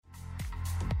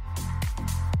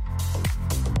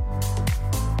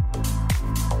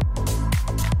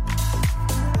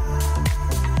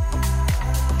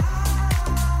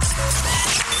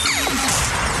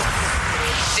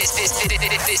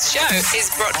This show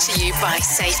is brought to you by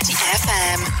Safety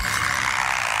FM.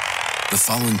 The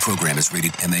following program is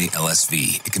rated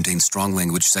MALSV. It contains strong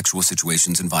language, sexual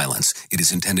situations, and violence. It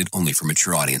is intended only for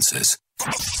mature audiences.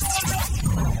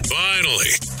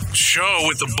 Finally, show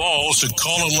with the balls to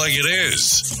call it like it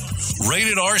is.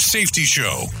 Rated R Safety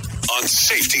Show on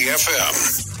Safety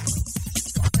FM.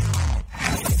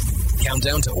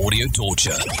 Countdown to audio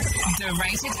torture. The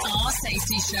Rated R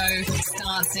Safety Show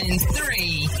starts in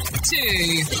 3,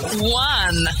 2,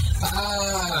 1.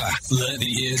 Let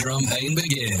the eardrum pain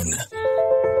begin.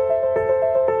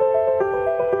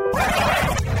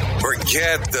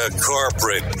 Forget the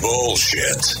corporate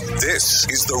bullshit. This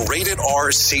is the Rated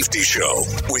R Safety Show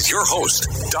with your host,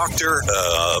 Dr.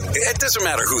 It doesn't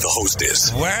matter who the host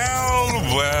is. Well.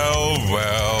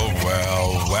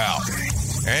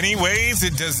 Anyways,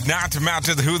 it does not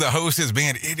matter who the host is,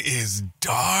 man. It is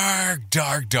dark.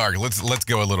 Let's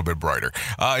go a little bit brighter.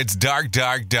 It's dark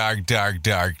now.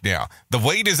 The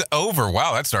wait is over.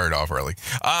 Wow, that started off early.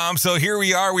 So here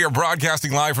we are. We are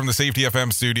broadcasting live from the Safety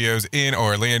FM studios in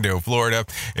Orlando, Florida,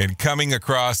 and coming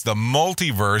across the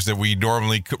multiverse that we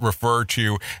normally refer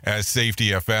to as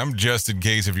Safety FM, just in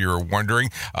case if you're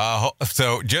wondering.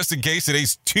 So just in case,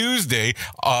 today's Tuesday,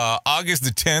 August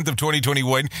the 10th of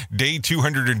 2021, day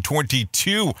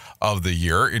 222 of the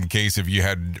year, in case if you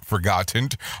had forgotten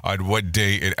on what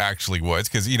day it actually was,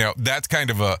 because, you know, that's kind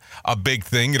of a big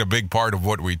thing and a big part of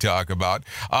what we talk about.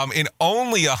 In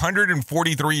only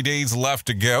 143 days left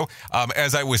to go,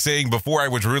 as I was saying before I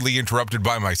was really interrupted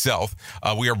by myself,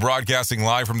 we are broadcasting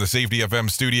live from the Safety FM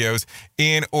studios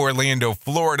in Orlando,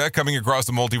 Florida, coming across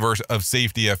the multiverse of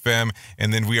Safety FM,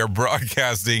 and then we are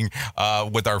broadcasting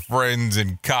with our friends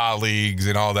and colleagues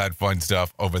and all that fun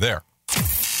stuff over there.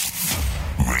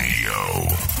 Radio.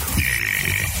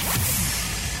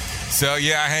 So,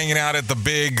 yeah, hanging out at the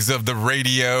bigs of the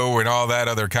radio and all that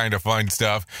other kind of fun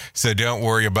stuff. So don't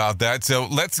worry about that. So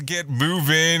let's get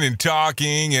moving and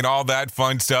talking and all that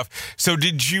fun stuff. So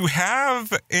did you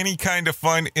have any kind of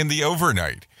fun in the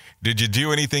overnight? Did you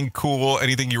do anything cool,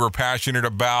 anything you were passionate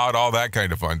about, all that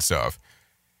kind of fun stuff?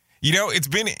 You know, it's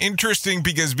been interesting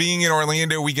because being in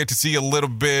Orlando, we get to see a little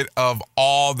bit of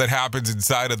all that happens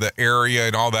inside of the area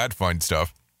and all that fun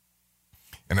stuff.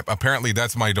 And apparently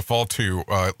that's my default to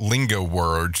lingo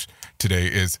words today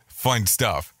is fun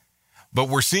stuff. But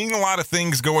we're seeing a lot of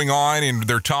things going on, and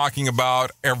they're talking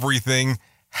about everything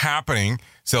happening.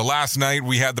 So last night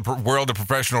we had the world of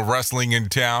professional wrestling in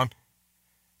town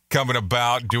coming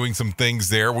about, doing some things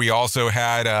there. We also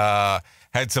had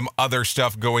some other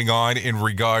stuff going on in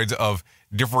regards of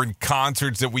different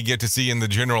concerts that we get to see in the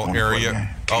general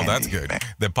area. Oh, that's good.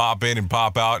 That pop in and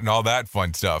pop out and all that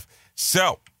fun stuff.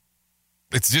 So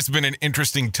it's just been an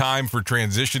interesting time for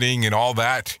transitioning and all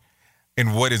that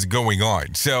and what is going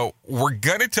on. So we're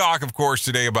going to talk, of course,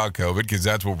 today about COVID, because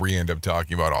that's what we end up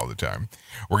talking about all the time.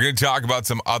 We're going to talk about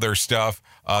some other stuff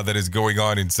that is going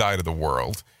on inside of the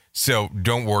world. So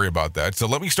don't worry about that. So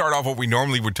let me start off what we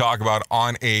normally would talk about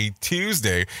on a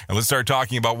Tuesday, and let's start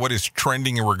talking about what is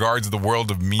trending in regards to the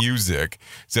world of music.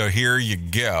 So here you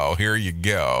go.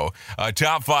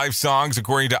 Top 5 songs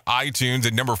according to iTunes.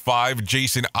 At number 5,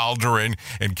 Jason Alderan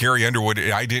and Carrie Underwood,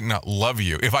 I Didn't Love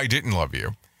You. If I Didn't Love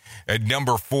You. At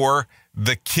number 4,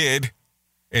 The Kid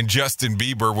and Justin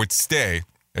Bieber would Stay.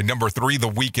 At number 3, The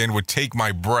Weeknd would Take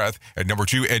My Breath. At number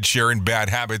 2, Ed Sheeran, Bad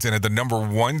Habits. And at the number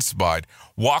 1 spot,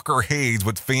 Walker Hayes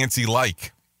with Fancy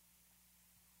Like.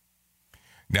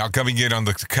 Now coming in on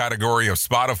the category of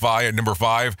Spotify, at number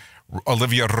 5,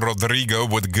 Olivia Rodrigo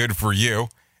with Good For You.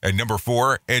 At number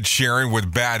 4, Ed Sheeran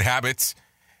with Bad Habits.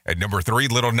 At number 3,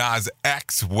 Lil Nas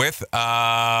X with,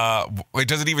 it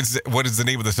doesn't even say, what is the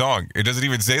name of the song? It doesn't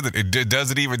even say that, it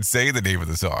doesn't even say the name of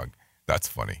the song. That's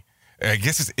funny. I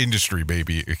guess it's Industry,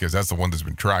 baby, because that's the one that's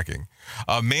been tracking.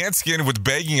 Manskin with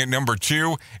Begging at number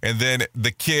 2, and then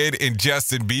The Kid and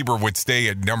Justin Bieber would stay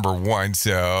at number 1.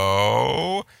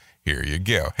 So here you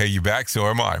go. Hey, you back? So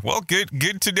am I. Well, good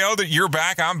to know that you're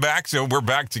back. I'm back, so we're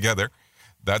back together.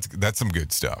 That's some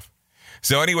good stuff.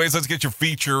 So anyways, let's get the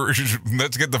feature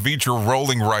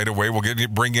rolling right away. We'll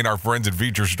bring in our friends at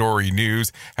Feature Story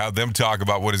News, have them talk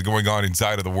about what is going on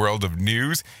inside of the world of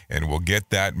news, and we'll get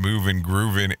that moving,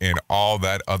 grooving, and all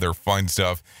that other fun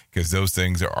stuff, because those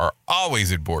things are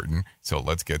always important. So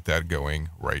let's get that going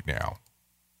right now.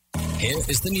 Here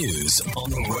is the news on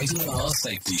the Rated R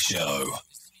Safety Show.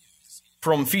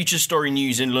 From Feature Story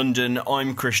News in London,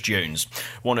 I'm Chris Jones.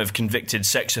 One of convicted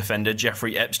sex offender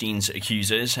Jeffrey Epstein's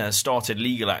accusers has started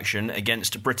legal action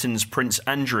against Britain's Prince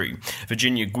Andrew.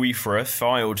 Virginia Giuffre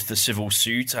filed the civil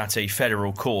suit at a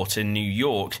federal court in New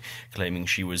York, claiming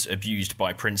she was abused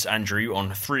by Prince Andrew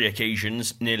on 3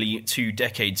 occasions nearly 2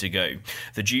 decades ago.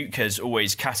 The Duke has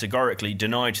always categorically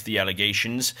denied the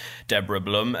allegations. Deborah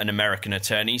Blum, an American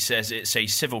attorney, says it's a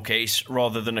civil case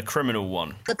rather than a criminal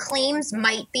one. The claims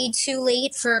might be too late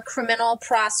for a criminal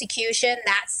prosecution.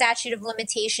 That statute of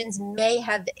limitations may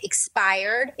have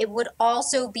expired. It would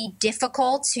also be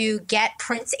difficult to get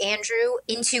Prince Andrew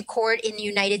into court in the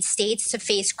United States to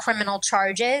face criminal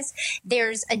charges.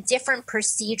 There's a different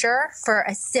procedure for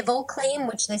a civil claim,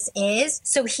 which this is,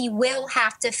 so he will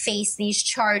have to face these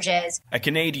charges. A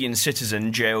Canadian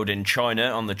citizen jailed in China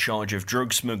on the charge of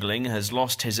drug smuggling has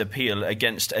lost his appeal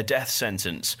against a death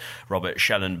sentence. Robert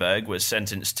Schellenberg was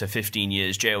sentenced to 15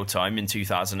 years jail time in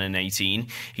 2018.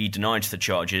 He denied the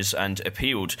charges and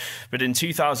appealed. But in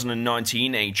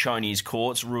 2019, a Chinese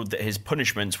court ruled that his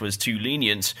punishment was too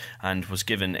lenient and was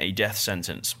given a death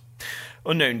sentence.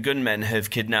 Unknown gunmen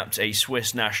have kidnapped a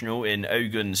Swiss national in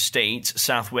Ogun State,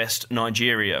 southwest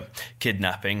Nigeria.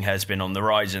 Kidnapping has been on the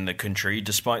rise in the country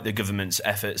despite the government's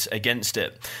efforts against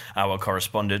it. Our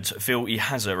correspondent Phil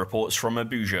Ihaza reports from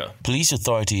Abuja. Police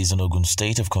authorities in Ogun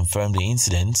State have confirmed the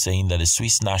incident, saying that a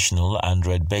Swiss national,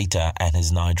 Andred Beta, and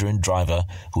his Nigerian driver,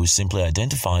 who is simply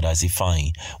identified as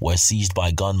Ifeanyi, were seized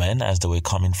by gunmen as they were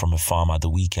coming from a farm at the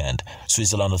weekend.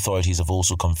 Switzerland authorities have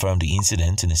also confirmed the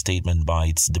incident in a statement by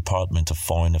its Department of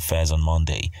Foreign Affairs on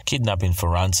Monday. Kidnapping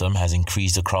for ransom has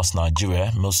increased across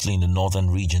Nigeria, mostly in the northern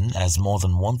region, as more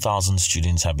than 1,000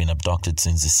 students have been abducted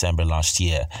since December last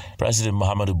year. President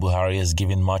Muhammadu Buhari has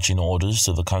given marching orders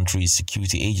to the country's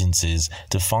security agencies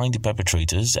to find the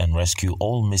perpetrators and rescue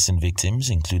all missing victims,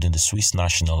 including the Swiss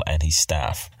national and his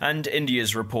staff. And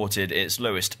India's reported its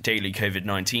lowest daily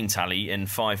COVID-19 tally in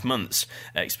 5 months.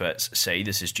 Experts say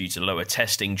this is due to lower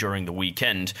testing during the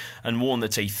weekend and warn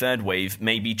that a third wave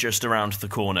may be just around the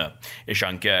corner.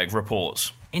 Ishan Gerg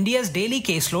reports. India's daily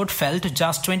caseload fell to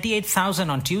just 28,000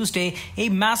 on Tuesday, a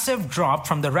massive drop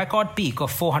from the record peak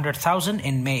of 400,000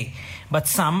 in May. But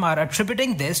some are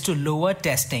attributing this to lower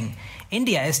testing.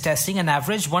 India is testing an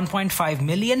average 1.5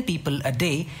 million people a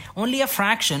day, only a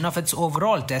fraction of its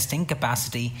overall testing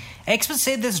capacity. Experts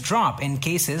say this drop in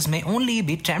cases may only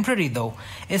be temporary though,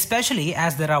 especially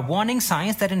as there are warning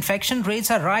signs that infection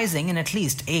rates are rising in at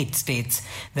least 8 states.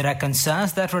 There are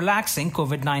concerns that relaxing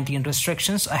COVID-19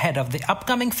 restrictions ahead of the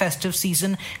upcoming festive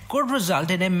season could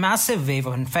result in a massive wave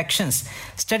of infections.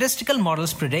 Statistical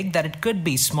models predict that it could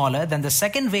be smaller than the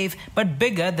second wave but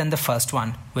bigger than the first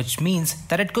one, which means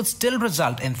that it could still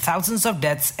result in thousands of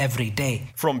deaths every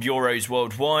day. From bureaus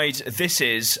worldwide, this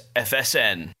is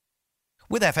FSN.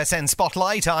 With FSN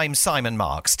Spotlight, I'm Simon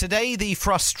Marks. Today, the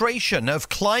frustration of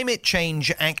climate change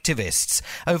activists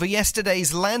over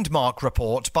yesterday's landmark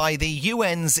report by the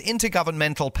UN's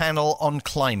Intergovernmental Panel on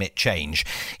Climate Change.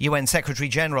 UN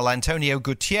Secretary-General Antonio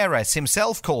Guterres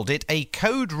himself called it a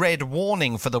code red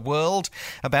warning for the world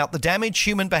about the damage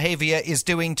human behaviour is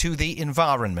doing to the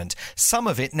environment, some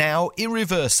of it now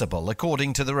irreversible,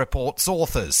 according to the report's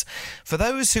authors. For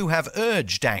those who have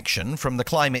urged action from the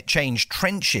climate change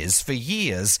trenches for years,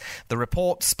 the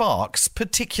report sparks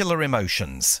particular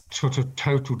emotions. Sort of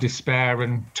total despair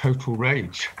and total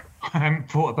rage. I haven't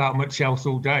thought about much else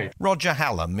all day. Roger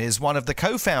Hallam is one of the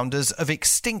co-founders of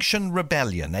Extinction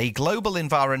Rebellion, a global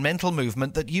environmental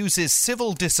movement that uses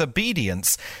civil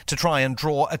disobedience to try and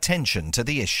draw attention to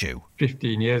the issue.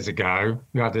 15 years ago,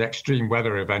 we had an extreme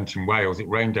weather event in Wales. It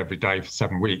rained every day for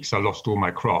 7 weeks. I lost all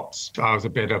my crops. I was a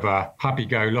bit of a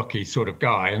happy-go-lucky sort of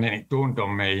guy, and then it dawned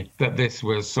on me that this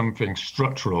was something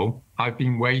structural. I've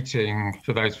been waiting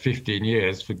for those 15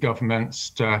 years for governments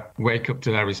to wake up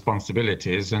to their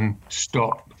responsibilities and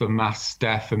stop the mass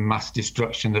death and mass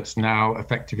destruction that's now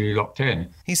effectively locked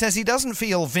in. He says he doesn't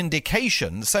feel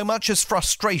vindication so much as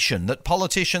frustration that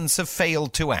politicians have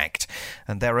failed to act.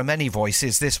 And there are many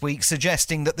voices this week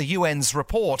suggesting that the UN's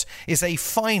report is a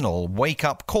final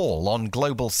wake-up call on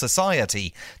global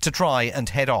society to try and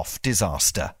head off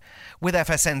disaster. With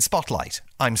FSN Spotlight,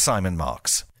 I'm Simon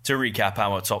Marks. To recap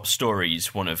our top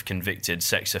stories, one of convicted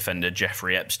sex offender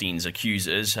Jeffrey Epstein's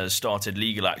accusers has started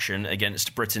legal action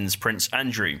against Britain's Prince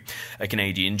Andrew. A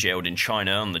Canadian jailed in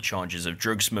China on the charges of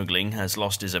drug smuggling has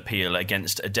lost his appeal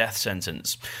against a death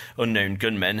sentence. Unknown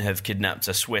gunmen have kidnapped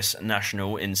a Swiss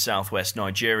national in southwest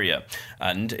Nigeria.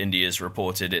 And India's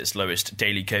reported its lowest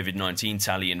daily COVID-19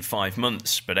 tally in 5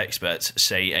 months, but experts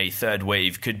say a third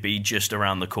wave could be just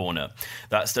around the corner.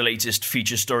 That's the latest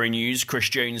feature story news. Chris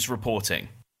Jones reporting.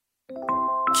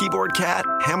 Keyboard Cat,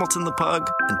 Hamilton the Pug,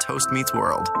 and Toast Meets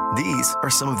World. These are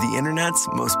some of the internet's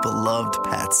most beloved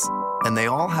pets, and they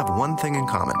all have one thing in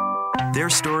common.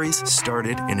 Their stories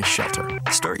started in a shelter.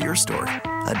 Start your story.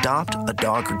 Adopt a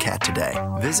dog or cat today.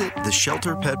 Visit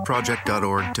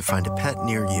theshelterpetproject.org to find a pet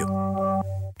near you.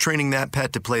 Training that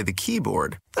pet to play the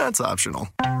keyboard, that's optional.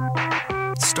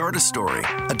 Start a story.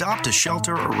 Adopt a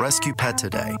shelter or rescue pet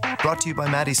today. Brought to you by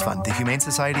Maddie's Fund, the Humane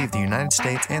Society of the United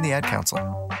States, and the Ad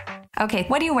Council. Okay,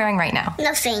 what are you wearing right now?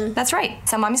 Nothing. That's right.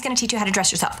 So mommy's going to teach you how to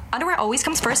dress yourself. Underwear always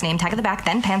comes first, name tag at the back,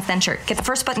 then pants, then shirt. Get the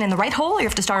first button in the right hole or you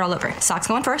have to start all over. Socks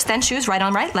going first, then shoes, right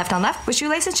on right, left on left. With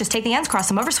shoelaces, just take the ends, cross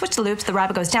them over, switch the loops, the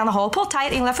rabbit goes down the hole, pull tight,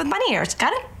 and you're left with bunny ears.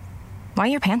 Got it? Why are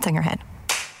your pants on your head?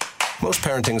 Most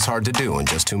parenting is hard to do in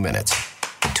just 2 minutes.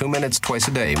 But 2 minutes twice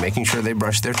a day making sure they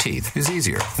brush their teeth is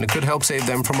easier, and it could help save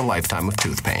them from a lifetime of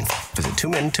tooth pain. Visit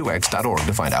 2min2x.org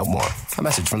to find out more. A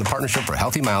message from the Partnership for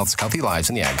Healthy Mouths, Healthy Lives,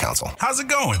 and the Ad Council. How's it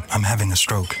going? I'm having a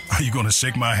stroke. Are you going to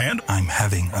shake my hand? I'm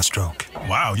having a stroke.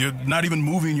 Wow, you're not even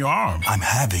moving your arm. I'm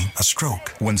having a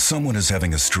stroke. When someone is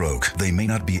having a stroke, they may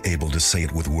not be able to say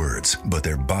it with words, but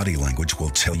their body language will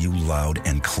tell you loud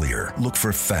and clear. Look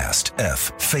for FAST.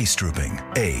 F, face drooping.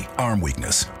 A, arm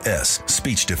weakness. S,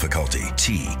 speech difficulty.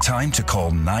 T, time to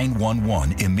call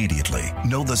 911 immediately.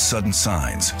 Know the sudden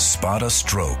signs. Spot a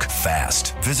stroke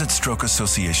fast. Visit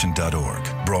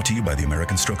strokeassociation.org. Brought to you by the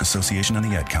American Stroke Association and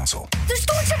the Ad Council. The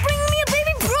storks are bringing me a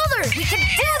baby brother. We can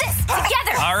do this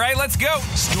together. All right, let's go.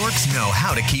 Storks know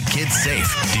how to keep kids safe.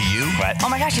 Do you? What? Oh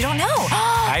my gosh, you don't know.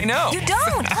 I know. You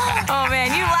don't. Oh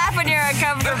man, you laugh when you're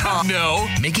uncomfortable. No.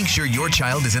 Making sure your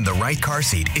child is in the right car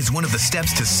seat is one of the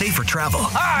steps to safer travel.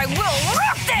 I will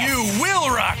rock this. You will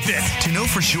rock this. To know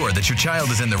for sure that your child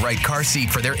is in the right car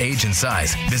seat for their age and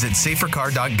size, visit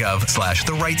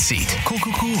safercar.gov/the right seat. Cool.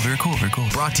 Very cool.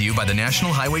 Brought to you by the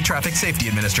National Highway Traffic Safety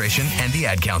Administration and the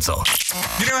Ad Council.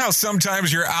 You know how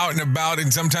sometimes you're out and about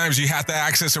and sometimes you have to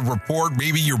access a report,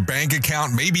 maybe your bank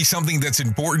account, maybe something that's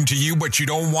important to you, but you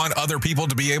don't want other people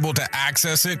to be able to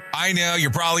access it? I know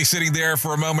you're probably sitting there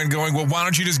for a moment going, well, why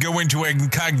don't you just go into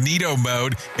incognito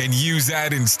mode and use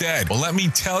that instead? Well, let me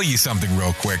tell you something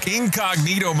real quick.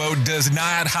 Incognito mode does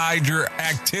not hide your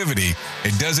activity.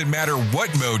 It doesn't matter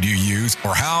what mode you use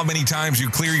or how many times you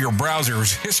clear your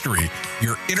browser's history.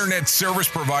 Your internet service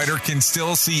provider can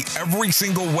still see every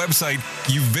single website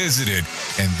you visited.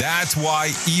 And that's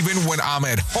why even when I'm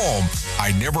at home,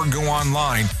 I never go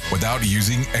online without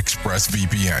using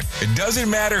ExpressVPN. It doesn't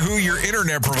matter who your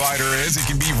internet provider is. It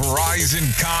can be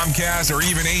Verizon, Comcast, or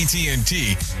even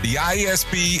AT&T. The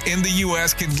ISP in the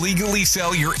U.S. can legally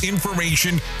sell your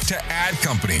information to ad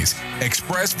companies.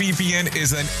 ExpressVPN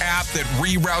is an app that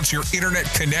reroutes your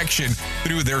internet connection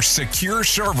through their secure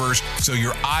servers so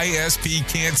your ISP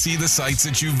can't see the sites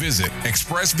that you visit.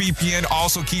 ExpressVPN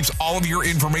also keeps all of your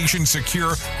information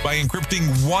secure by encrypting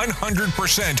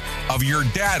 100% of your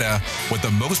data with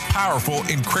the most powerful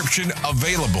encryption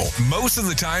available. Most of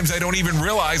the times, I don't even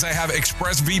realize I have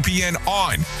ExpressVPN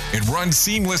on. It runs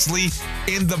seamlessly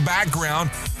in the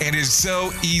background and is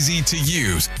so easy to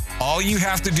use. All you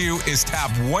have to do is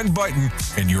tap one button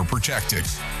and you're protected.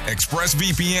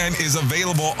 ExpressVPN is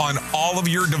available on all of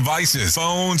your devices,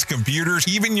 phones, computers,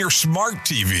 even your smart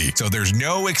TV. So there's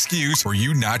no excuse for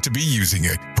you not to be using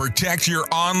it. Protect your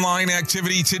online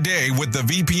activity today with the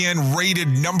VPN rated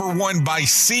 #1 by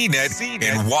CNET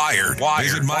and Wired.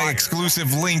 Visit my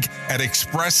exclusive link at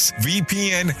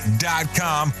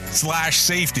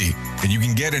expressvpn.com/safety and you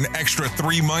can get an extra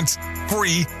 3 months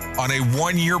free on a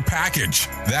 1-year package.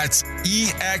 That's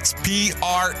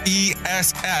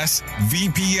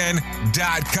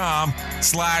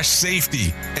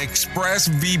expressvpn.com/safety.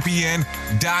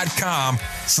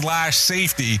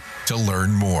 expressvpn.com/safety to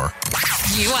learn more.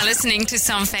 You are listening to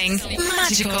something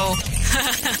magical.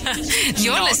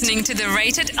 You're listening to the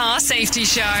Rated R Safety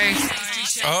Show.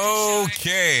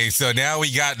 Okay, so now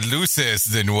we got Luces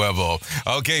de Nuevo.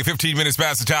 Okay, 15 minutes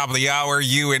past the top of the hour.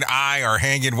 You and I are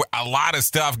hanging with a lot of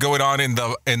stuff going on in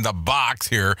the box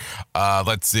here.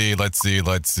 Let's see.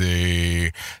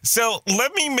 So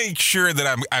let me make sure that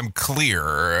I'm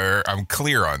clear. I'm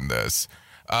clear on this.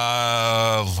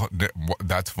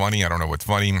 That's funny. I don't know what's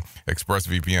funny.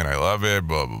 ExpressVPN, I love it.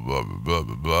 Blah, blah, blah, blah,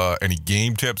 blah, blah. Any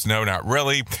game tips? No, not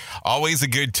really. Always a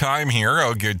good time here.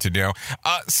 Oh, good to know.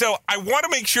 So I want to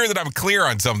make sure that I'm clear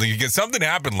on something because something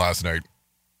happened last night.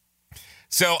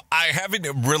 So I haven't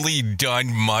really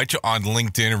done much on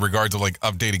LinkedIn in regards to like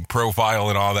updating profile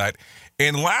and all that.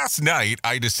 And last night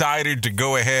I decided to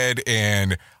go ahead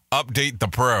and update the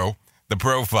profile.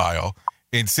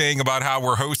 In saying about how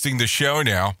we're hosting the show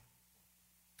now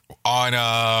on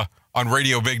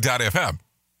RadioBig.fm.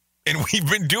 And we've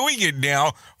been doing it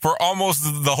now for almost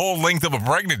the whole length of a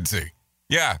pregnancy.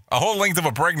 Yeah, a whole length of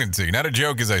a pregnancy. Not a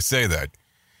joke as I say that.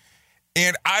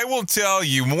 And I will tell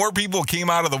you, more people came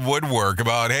out of the woodwork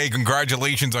about, hey,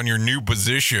 congratulations on your new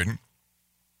position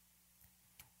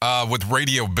with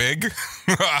Radio Big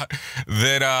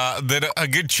than a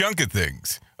good chunk of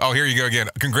things. Oh, here you go again.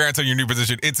 Congrats on your new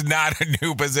position. It's not a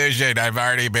new position. I've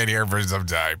already been here for some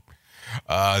time.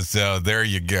 So there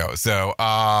you go. So,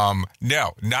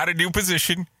 no, not a new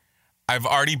position. I've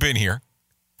already been here.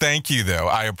 Thank you, though.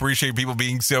 I appreciate people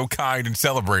being so kind and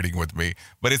celebrating with me,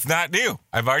 but it's not new.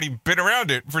 I've already been around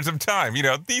it for some time. You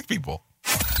know, these people.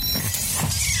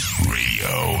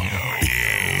 Radio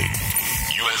Big.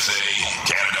 USA,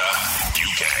 Canada,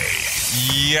 UK.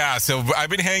 Yeah, so I've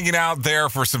been hanging out there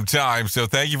for some time. So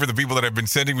thank you for the people that have been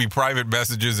sending me private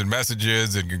messages and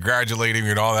congratulating me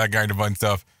and all that kind of fun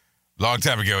stuff. Long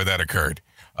time ago that occurred.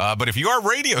 But if your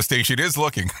radio station is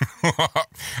looking,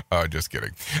 just kidding.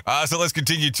 So let's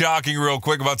continue talking real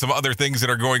quick about some other things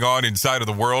that are going on inside of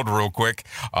the world real quick.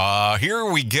 Here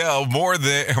we go. More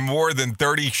than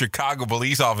 30 Chicago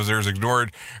police officers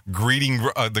ignored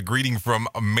the greeting from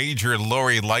Major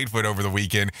Lori Lightfoot over the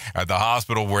weekend at the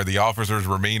hospital where the officers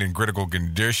remain in critical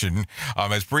condition.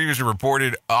 As previously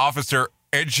reported, Officer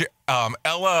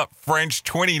Ella French,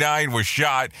 29, was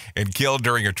shot and killed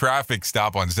during a traffic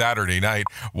stop on Saturday night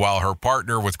while her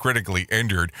partner was critically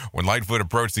injured. When Lightfoot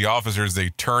approached the officers,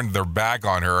 they turned their back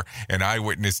on her, an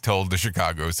eyewitness told the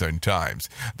Chicago Sun-Times.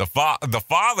 The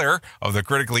father of the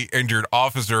critically injured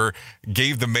officer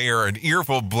gave the mayor an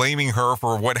earful blaming her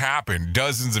for what happened.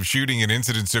 Dozens of shooting and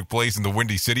incidents took place in the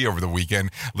Windy City over the weekend,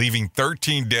 leaving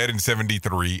 13 dead and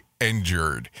 73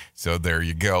 injured. So there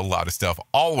you go. A lot of stuff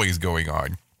always going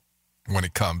on when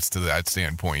it comes to that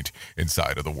standpoint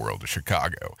inside of the world of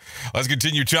Chicago. Let's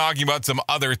continue talking about some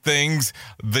other things.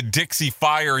 The Dixie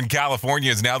Fire in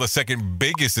California is now the second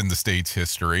biggest in the state's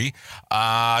history.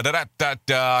 Cal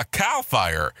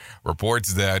Fire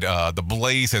reports that the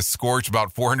blaze has scorched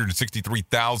about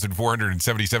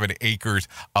 463,477 acres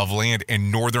of land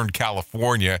in Northern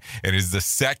California and is the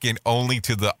second only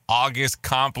to the August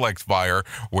complex fire,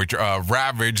 which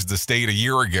ravaged the state a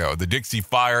year ago. The Dixie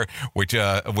Fire, which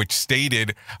it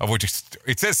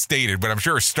says stated, but I'm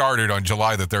sure it started on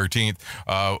July the 13th,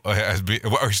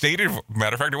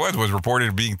 matter of fact, it was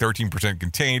reported being 13%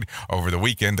 contained over the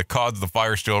weekend. The cause of the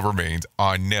fire still remains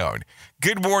unknown.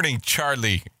 Good morning,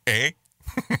 Charlie, eh?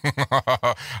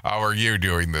 How are you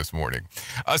doing this morning?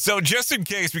 So just in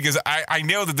case, because I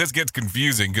know that this gets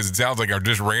confusing because it sounds like I'm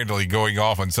just randomly going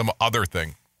off on some other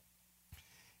thing.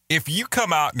 If you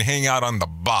come out and hang out on the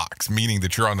box, meaning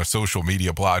that you're on the social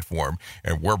media platform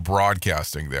and we're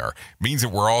broadcasting there, means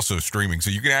that we're also streaming. So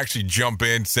you can actually jump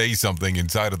in, say something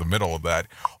inside of the middle of that,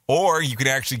 or you can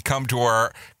actually come to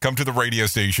the radio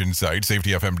station site,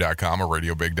 safetyfm.com or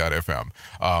radiobig.fm,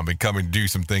 and come and do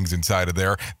some things inside of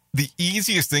there. The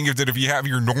easiest thing is that if you have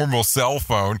your normal cell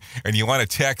phone and you want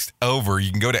to text over, you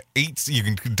can go to you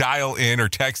can dial in or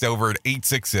text over at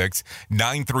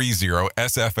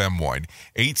 866-930-SFM1,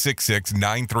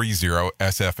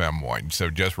 866-930-SFM1. So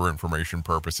just for information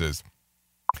purposes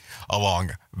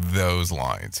along those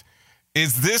lines.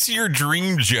 Is this your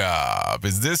dream job?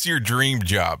 That's a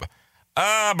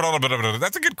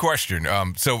good question.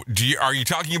 So are you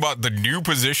talking about the new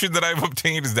position that I've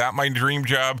obtained? Is that my dream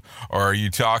job? Or are you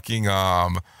talking,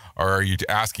 or are you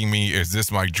asking me, is this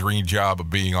my dream job of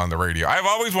being on the radio? I've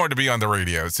always wanted to be on the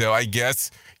radio. So I guess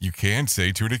you can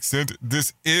say to an extent,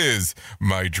 this is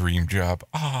my dream job.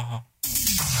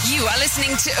 You are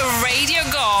listening to a radio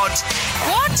god.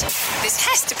 What? This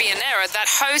has to be an error. That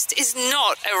host is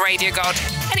not a radio god.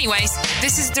 Anyways,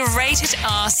 this is the Rated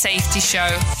R Safety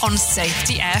Show on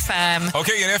Safety FM.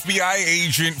 Okay, an FBI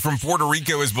agent from Puerto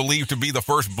Rico is believed to be the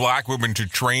first black woman to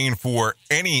train for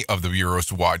any of the Bureau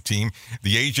SWAT team.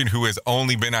 The agent, who has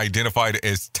only been identified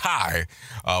as Ty,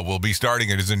 will be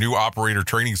starting as a new operator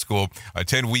training school, a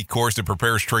 10-week course that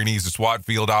prepares trainees to SWAT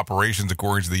field operations,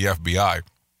 according to the FBI.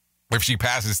 If she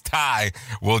passes, Ty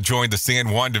will join the San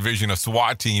Juan division of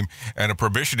SWAT team and a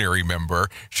probationary member.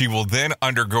 She will then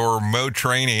undergo more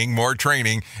training,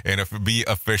 and be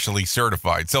officially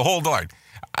certified. So hold on.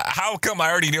 How come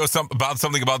I already know about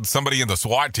somebody in the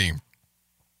SWAT team?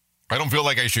 I don't feel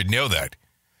like I should know that.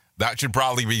 That should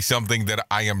probably be something that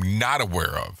I am not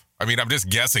aware of. I mean, I'm just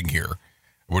guessing here.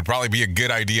 It would probably be a good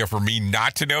idea for me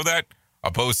not to know that,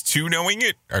 opposed to knowing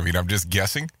it. I mean, I'm just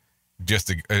guessing.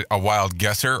 just a wild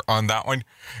guesser on that one.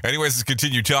 Anyways, let's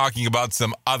continue talking about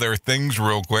some other things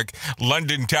real quick.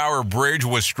 London Tower Bridge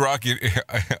was stuck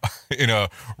in a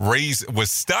raised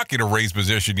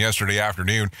position yesterday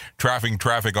afternoon,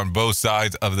 traffic on both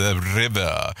sides of the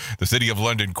river. The City of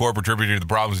London Corp attributed the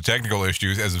problems to technical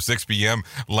issues. As of 6 p.m.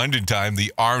 London time,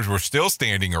 the arms were still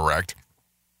standing erect.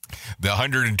 The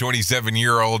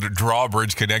 127-year-old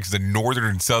drawbridge connects the northern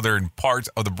and southern parts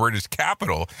of the British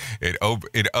capital. It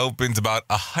opens about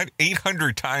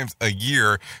 800 times a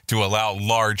year to allow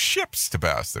large ships to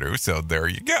pass through. So there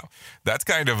you go. That's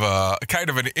kind of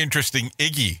an interesting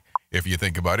Iggy if you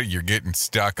think about it. You're getting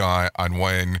stuck on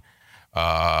one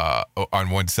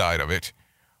side of it.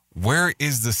 Where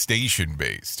is the station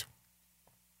based?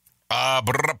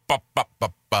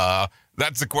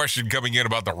 That's the question coming in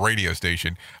about the radio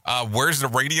station. Where's the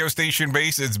radio station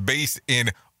based? It's based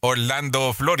in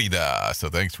Orlando, Florida. So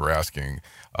thanks for asking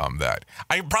that.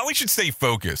 I probably should stay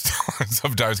focused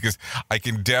sometimes because I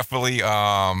can definitely,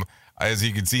 as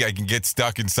you can see, I can get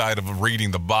stuck inside of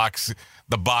reading the box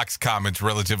comments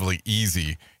relatively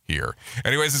easy here.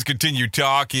 Anyways, let's continue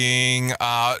talking.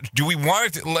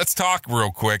 Let's talk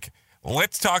real quick.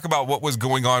 Let's talk about what was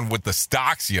going on with the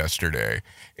stocks yesterday.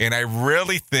 And I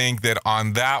really think that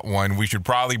on that one, we should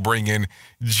probably bring in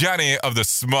Johnny of the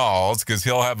Smalls because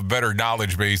he'll have a better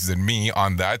knowledge base than me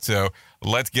on that. So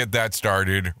let's get that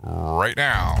started right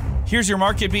now. Here's your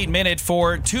Market Beat Minute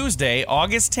for Tuesday,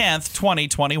 August 10th,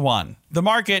 2021. The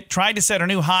market tried to set a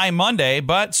new high Monday,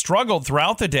 but struggled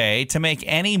throughout the day to make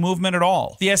any movement at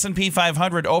all. The S&P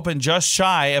 500 opened just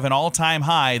shy of an all-time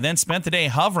high, then spent the day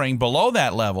hovering below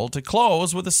that level to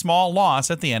close with a small loss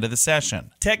at the end of the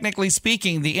session. Technically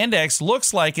speaking, the index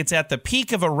looks like it's at the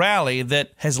peak of a rally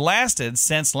that has lasted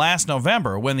since last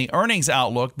November when the earnings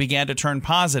outlook began to turn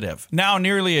positive. Now,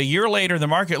 nearly a year later, the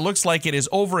market looks like it is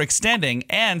overextending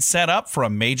and set up for a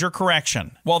major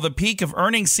correction. While the peak of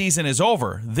earnings season is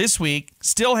over, this week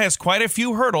still has quite a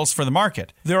few hurdles for the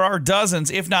market. There are dozens,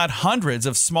 if not hundreds,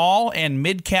 of small and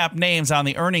mid-cap names on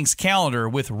the earnings calendar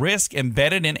with risk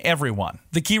embedded in everyone.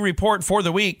 The key report for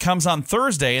the week comes on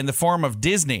Thursday in the form of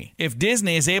Disney. If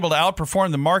Disney is able to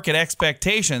outperform the market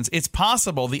expectations, it's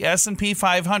possible the S&P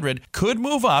 500 could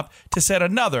move up to set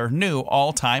another new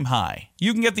all-time high.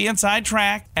 You can get the inside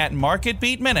track at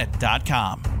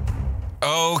marketbeatminute.com.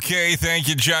 Okay, thank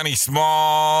you, Johnny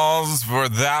Smalls, for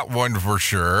that one for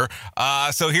sure.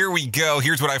 So here we go.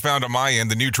 Here's what I found on my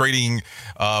end. The new trading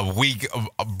week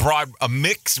brought a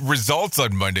mixed results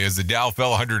on Monday as the Dow fell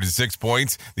 106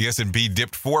 points, the S&P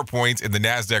dipped 4 points, and the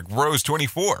NASDAQ rose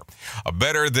 24.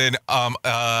 Better than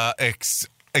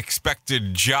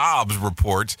expected jobs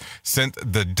reports sent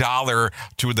the dollar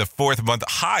to the fourth month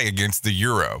high against the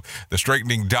euro. The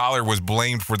strengthening dollar was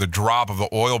blamed for the drop of the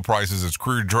oil prices as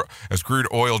crude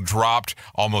oil dropped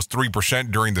almost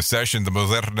 3% during the session. The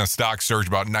Moderna stock surged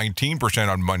about 19%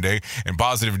 on Monday, and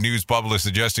positive news published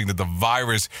suggesting that the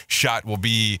virus shot will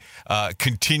be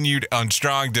continued on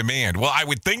strong demand. Well, I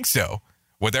would think so,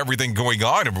 with everything going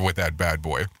on with that bad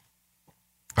boy.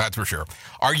 That's for sure.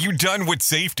 Are you done with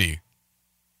safety?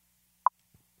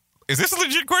 Is this a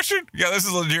legit question? Yeah, this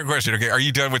is a legit question. Okay, are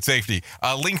you done with safety?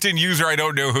 LinkedIn user, I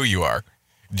don't know who you are.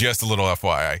 Just a little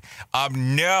FYI.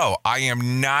 No, I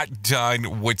am not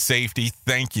done with safety.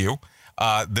 Thank you.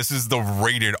 This is the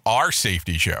Rated R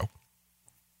Safety Show.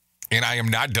 And I am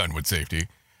not done with safety.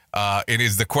 It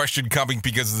is the question coming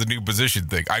because of the new position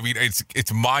thing. I mean,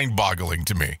 it's mind-boggling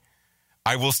to me.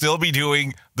 I will still be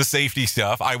doing the safety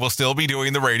stuff. I will still be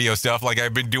doing the radio stuff like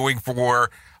I've been doing for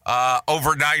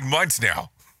over 9 months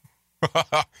now.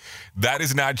 That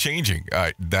is not changing.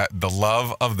 That the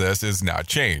love of this is not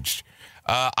changed.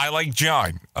 I like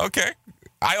John. Okay.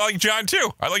 I like John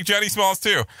too. I like Johnny Smalls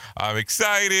too. I'm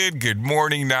excited. Good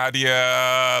morning,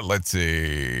 Nadia. Let's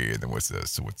see. And then what's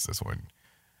this? What's this one?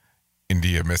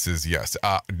 India misses. Yes.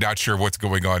 Not sure what's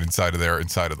going on inside of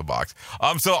the box.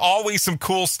 So always some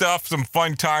cool stuff, some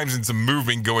fun times, and some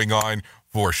moving going on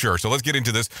for sure. So let's get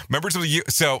into this.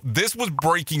 So this was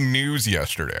breaking news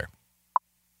yesterday.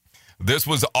 This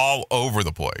was all over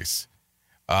the place.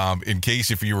 In case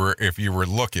if you were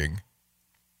looking,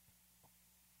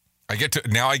 I get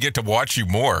to watch you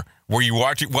more. Were you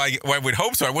watching? Well, I would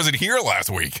hope so. I wasn't here last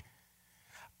week.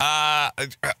 I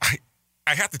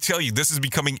have to tell you, this is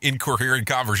becoming incoherent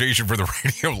conversation for the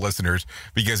radio listeners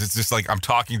because it's just like I'm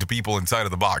talking to people inside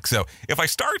of the box. So if I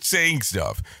start saying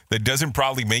stuff that doesn't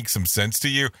probably make some sense to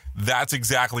you, that's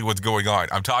exactly what's going on.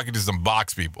 I'm talking to some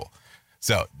box people.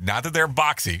 So not that they're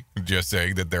boxy, just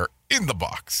saying that they're in the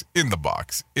box.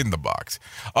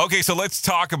 Okay, so let's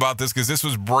talk about this because this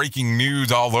was breaking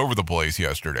news all over the place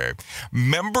yesterday.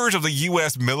 Members of the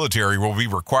U.S. military will be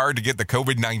required to get the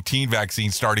COVID-19 vaccine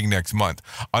starting next month.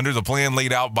 Under the plan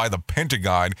laid out by the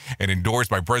Pentagon and endorsed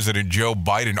by President Joe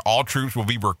Biden, all troops will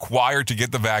be required to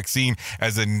get the vaccine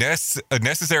as a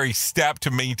necessary step to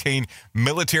maintain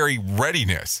military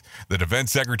readiness. The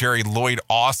Defense Secretary Lloyd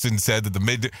Austin said that the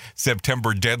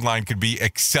mid-September deadline could be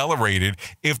accelerated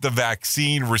if the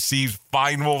vaccine receives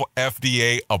final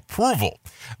FDA approval.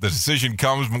 The decision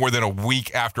comes more than a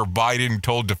week after Biden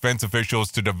told defense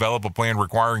officials to develop a plan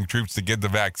requiring troops to get the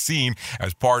vaccine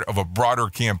as part of a broader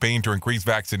campaign to increase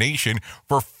vaccination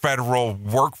for federal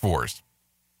workforce.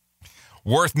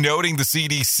 Worth noting, the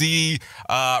CDC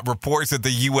reports that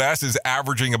the U.S. is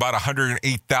averaging about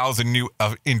 108,000 new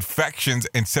infections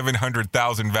and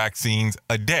 700,000 vaccines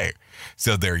a day.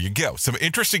 So there you go. Some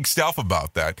interesting stuff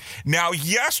about that. Now,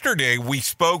 yesterday, we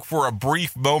spoke for a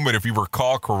brief moment, if you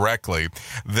recall correctly,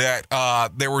 that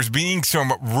there was being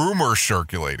some rumors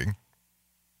circulating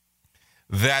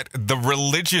that the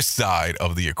religious side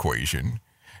of the equation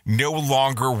no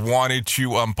longer wanted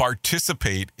to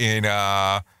participate in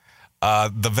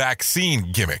the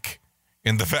vaccine gimmick.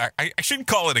 I shouldn't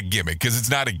call it a gimmick because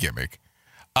it's not a gimmick,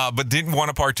 but didn't want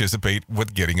to participate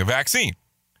with getting a vaccine.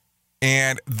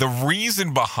 And the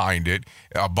reason behind it,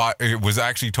 it was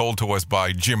actually told to us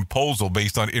by Jim Posel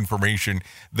based on information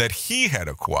that he had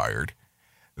acquired,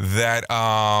 that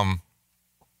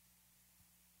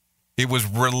it was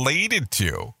related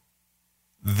to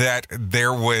that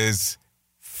there was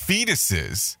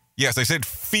fetuses. Yes, I said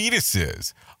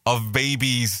fetuses of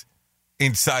babies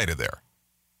inside of there.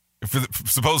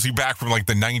 Supposedly back from like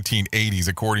the 1980s,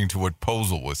 according to what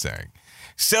Posel was saying.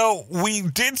 So we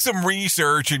did some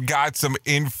research and got some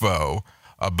info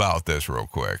about this real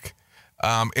quick.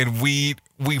 And we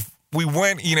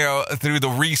went, through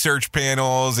the research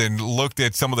panels and looked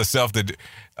at some of the stuff that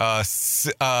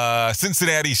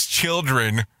Cincinnati's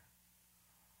Children,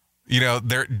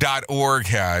 their .org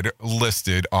had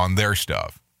listed on their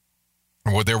stuff,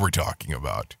 what they were talking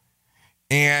about.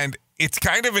 And it's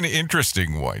kind of an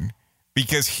interesting one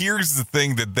because here's the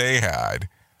thing that they had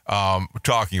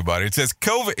talking about it. It says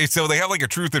COVID. So they have like a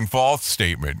truth and false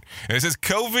statement. And it says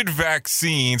COVID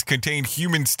vaccines contain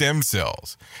human stem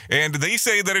cells. And they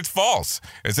say that it's false.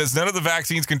 It says none of the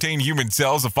vaccines contain human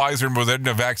cells. The Pfizer and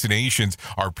Moderna vaccinations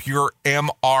are pure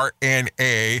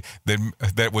mRNA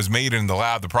that was made in the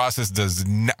lab. The process does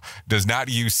not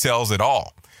use cells at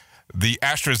all. The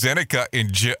AstraZeneca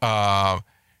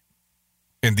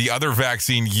and the other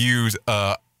vaccine use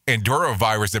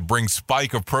endurovirus that brings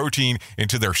spike of protein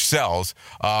into their cells.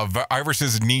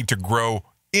 Viruses need to grow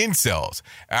in cells.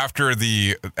 After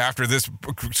this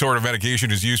sort of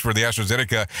medication is used for the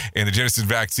AstraZeneca and the Janssen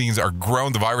vaccines are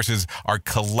grown, the viruses are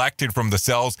collected from the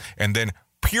cells and then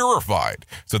purified.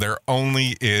 So there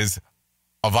only is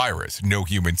a virus, no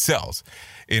human cells.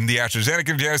 In the AstraZeneca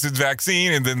and Janssen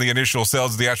vaccine, and then the initial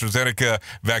cells of the AstraZeneca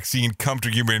vaccine come to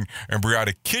human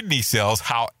embryonic kidney cells.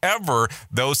 However,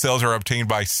 those cells are obtained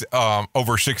by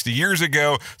over 60 years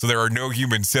ago, so there are no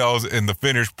human cells in the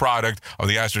finished product of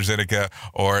the AstraZeneca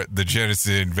or the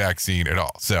Janssen vaccine at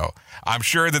all. So I'm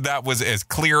sure that was as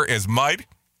clear as mud.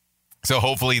 So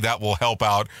hopefully that will help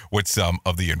out with some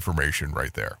of the information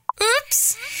right there.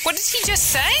 Oops! What did he just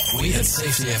say? We at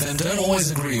Safety FM don't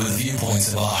always agree with the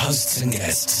viewpoints of our hosts and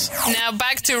guests. Now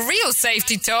back to real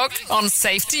safety talk on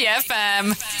Safety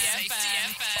FM.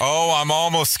 Oh, I'm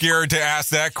almost scared to ask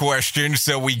that question.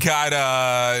 So we got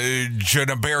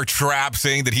Bear Trap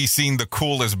saying that he's seen the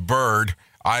coolest bird.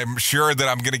 I'm sure that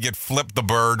I'm going to get flipped the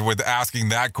bird with asking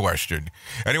that question.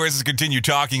 Anyways, let's continue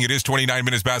talking. It is 29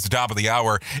 minutes past the top of the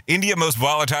hour. India's most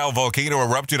volatile volcano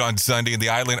erupted on Sunday in the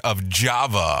island of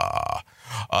Java.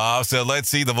 So let's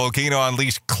see. The volcano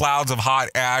unleashed clouds of hot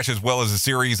ash as well as a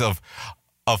series of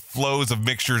flows of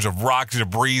mixtures of rocks,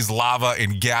 debris, lava,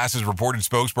 and gases, reported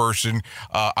spokesperson.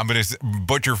 I'm going to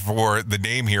butcher for the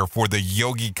name here for the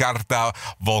Yogyakarta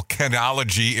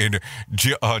Volcanology and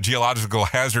Geological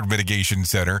Hazard Mitigation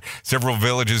Center. Several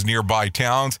villages nearby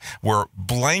towns were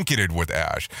blanketed with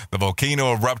ash. The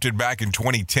volcano erupted back in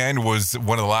 2010, was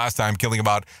one of the last time, killing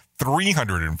about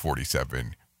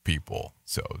 347 people.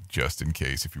 So just in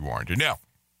case if you wanted to know.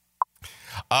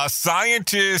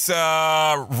 Scientists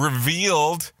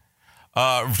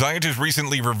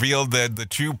recently revealed that the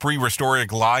two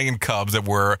prehistoric lion cubs that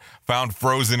were found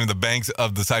frozen in the banks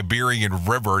of the Siberian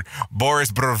River,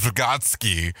 Boris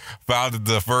Brzezinski found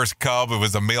the first cub. It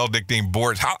was a male nicknamed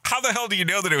Boris. How the hell do you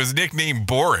know that it was nicknamed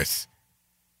Boris?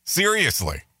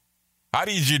 Seriously. How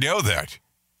did you know that?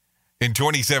 In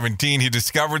 2017, he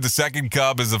discovered the second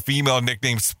cub as a female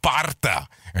nicknamed Sparta.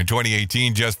 In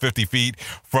 2018, just 50 feet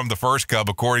from the first cub,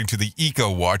 according to the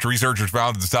Eco Watch, researchers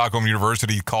found that the Stockholm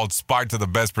University called Sparta the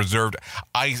best preserved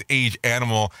Ice Age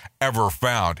animal ever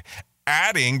found,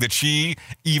 adding that she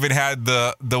even had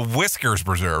the whiskers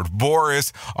preserved.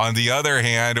 Boris, on the other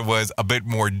hand, was a bit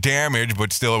more damaged,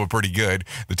 but still pretty good.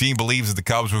 The team believes that the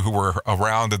cubs who were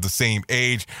around at the same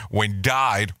age when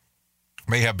died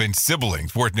may have been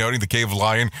siblings. Worth noting, the cave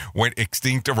lion went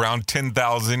extinct around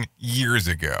 10,000 years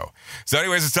ago. So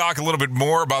anyways, let's talk a little bit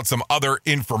more about some other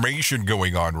information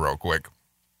going on real quick.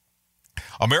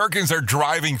 Americans are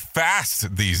driving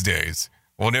fast these days.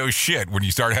 Well, no shit. When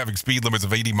you start having speed limits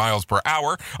of 80 miles per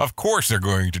hour, of course they're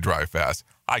going to drive fast.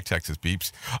 Hi, Texas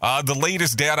peeps. The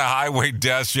latest data highway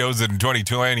deaths shows that in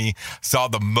 2020 saw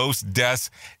the most deaths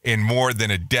in more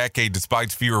than a decade,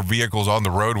 despite fewer vehicles on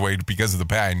the roadway because of the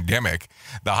pandemic.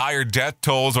 The higher death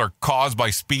tolls are caused by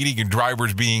speeding and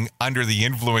drivers being under the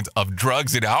influence of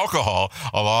drugs and alcohol,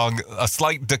 along a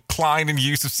slight decline in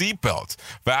use of seatbelts.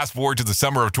 Fast forward to the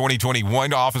summer of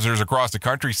 2021, officers across the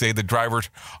country say that drivers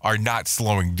are not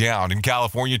slowing down. In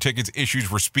California, tickets issued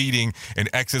for speeding in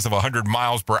excess of 100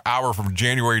 miles per hour from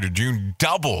January to June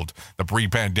doubled the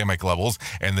pre-pandemic levels,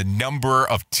 and the number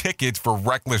of tickets for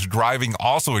reckless driving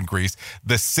also increased.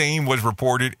 The same was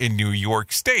reported in New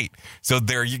York State. So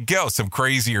there you go. Some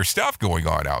crazier stuff going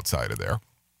on outside of there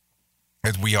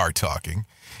as we are talking.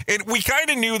 And we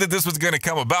kind of knew that this was going to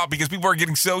come about because people are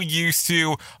getting so used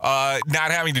to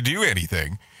not having to do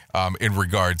anything in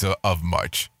regards of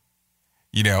much.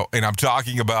 You know, and I'm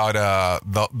talking about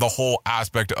the whole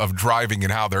aspect of driving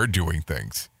and how they're doing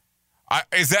things.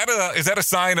 Is that a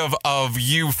sign of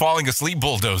you falling asleep,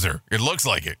 bulldozer? It looks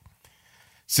like it.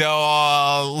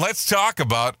 So let's talk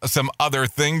about some other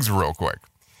things real quick.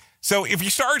 So if you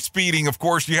start speeding, of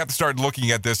course, you have to start looking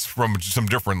at this from some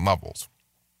different levels.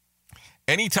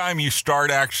 Anytime you start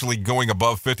actually going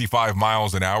above 55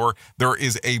 miles an hour, there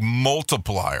is a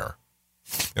multiplier.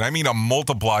 And I mean a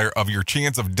multiplier of your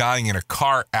chance of dying in a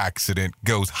car accident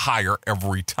goes higher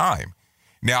every time.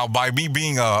 Now, by me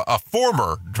being a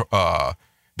former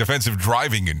defensive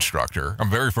driving instructor, I'm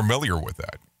very familiar with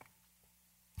that.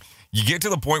 You get to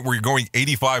the point where you're going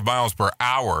 85 miles per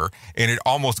hour, and it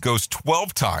almost goes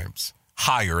 12 times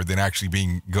higher than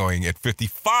actually going at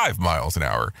 55 miles an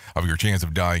hour of your chance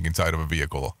of dying inside of a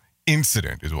vehicle.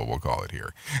 Incident is what we'll call it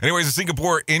here. Anyways, a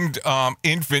Singapore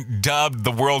infant dubbed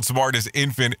the world's smartest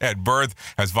infant at birth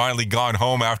has finally gone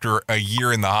home after a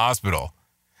year in the hospital.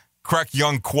 Krek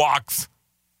Young Kwaks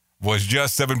was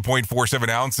just 7.47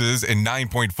 ounces and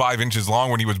 9.5 inches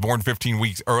long when he was born 15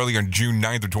 weeks early on June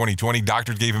 9th of 2020.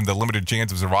 Doctors gave him the limited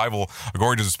chance of survival,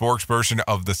 according to the spokesperson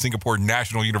of the Singapore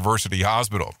National University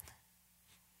Hospital.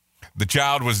 The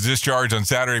child was discharged on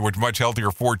Saturday with much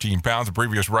healthier 14 pounds. The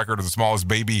previous record of the smallest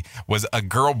baby was a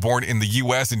girl born in the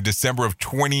U.S. in December of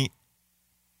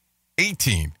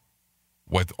 2018,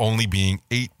 with only being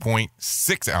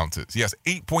 8.6 ounces. Yes,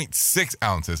 8.6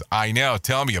 ounces. I know.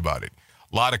 Tell me about it.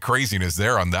 A lot of craziness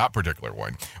there on that particular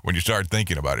one when you start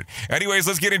thinking about it. Anyways,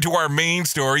 let's get into our main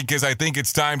story because I think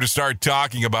it's time to start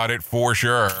talking about it for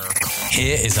sure.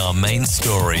 Here is our main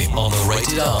story on the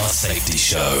Rated R Safety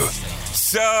Show.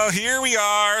 So here we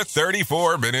are,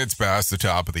 34 minutes past the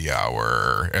top of the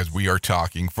hour as we are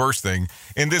talking first thing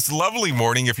in this lovely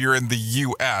morning if you're in the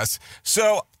U.S.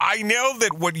 So I know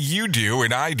that what you do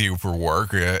and I do for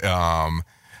work, that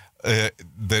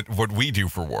what we do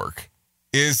for work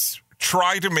is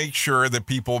try to make sure that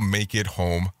people make it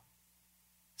home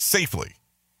safely.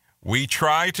 We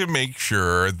try to make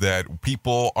sure that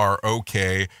people are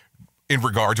okay in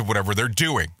regard to whatever they're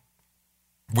doing.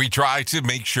 We try to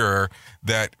make sure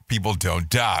that people don't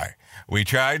die. We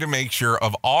try to make sure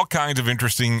of all kinds of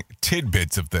interesting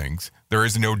tidbits of things. There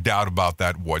is no doubt about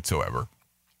that whatsoever.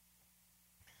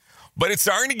 But it's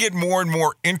starting to get more and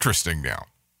more interesting now.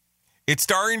 It's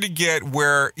starting to get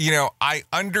where, I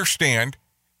understand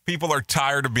people are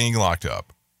tired of being locked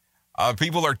up.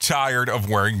 People are tired of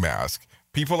wearing masks.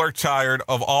 People are tired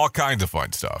of all kinds of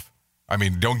fun stuff. I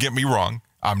mean, don't get me wrong.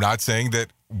 I'm not saying that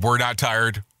we're not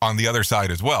tired on the other side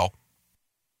as well.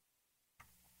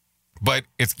 But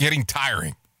it's getting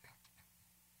tiring.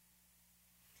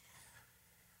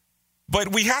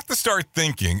 But we have to start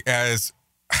thinking as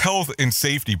health and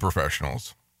safety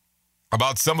professionals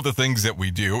about some of the things that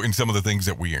we do and some of the things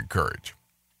that we encourage.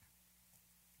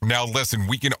 Now, listen,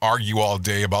 we can argue all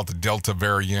day about the Delta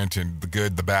variant and the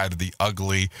good, the bad, the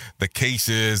ugly, the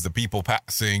cases, the people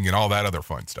passing, and all that other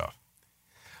fun stuff.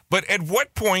 But at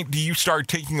what point do you start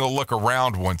taking a look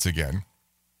around once again?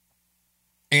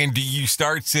 And do you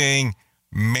start saying,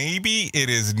 maybe it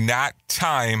is not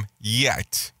time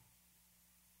yet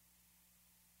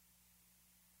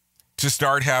to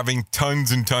start having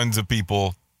tons and tons of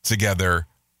people together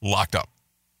locked up.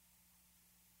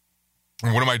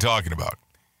 And what am I talking about?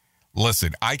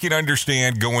 Listen, I can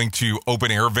understand going to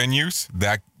open air venues.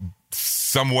 That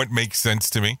somewhat makes sense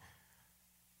to me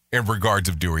in regards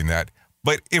of doing that.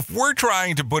 But if we're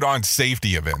trying to put on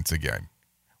safety events again,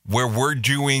 where we're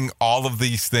doing all of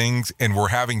these things and we're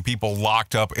having people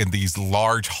locked up in these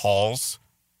large halls,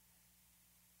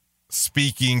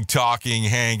 speaking, talking,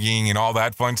 hanging, and all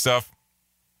that fun stuff,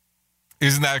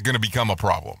 isn't that going to become a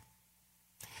problem?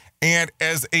 And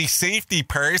as a safety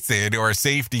person or a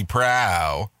safety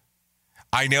pro,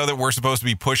 I know that we're supposed to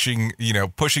be pushing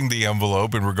the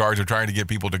envelope in regards to trying to get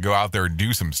people to go out there and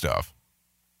do some stuff.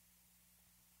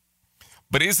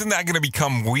 But isn't that going to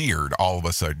become weird all of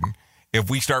a sudden if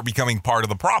we start becoming part of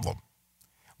the problem?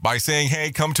 By saying,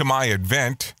 hey, come to my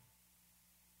event.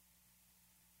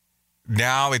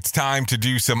 Now it's time to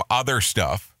do some other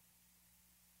stuff.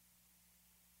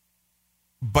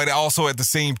 But also at the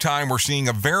same time, we're seeing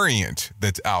a variant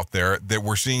that's out there that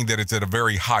we're seeing that it's at a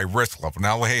very high risk level.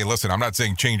 Now, hey, listen, I'm not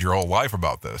saying change your whole life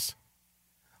about this,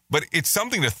 but it's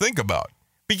something to think about,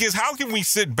 because how can we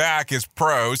sit back as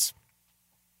pros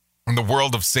in the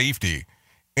world of safety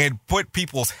and put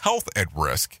people's health at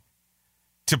risk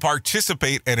to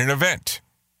participate at an event?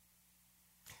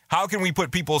 How can we put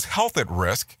people's health at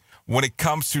risk when it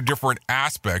comes to different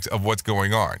aspects of what's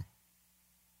going on?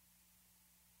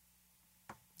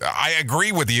 I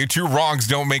agree with you. Two wrongs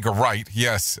don't make a right.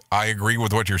 Yes, I agree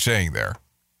with what you're saying there.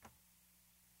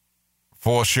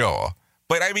 For sure.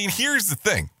 But I mean, here's the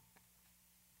thing.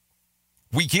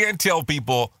 We can't tell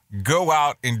people, go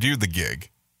out and do the gig,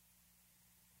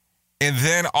 and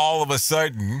then all of a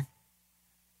sudden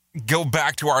go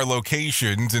back to our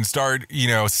locations and start,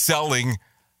 selling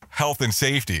health and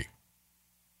safety.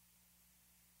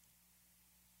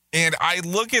 And I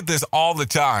look at this all the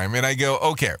time and I go,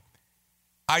 okay,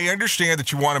 I understand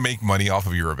that you want to make money off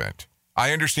of your event.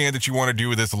 I understand that you want to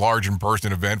do this large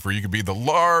in-person event where you could be the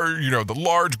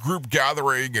large group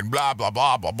gathering and blah, blah,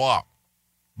 blah, blah, blah.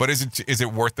 But is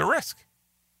it worth the risk?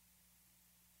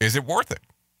 Is it worth it?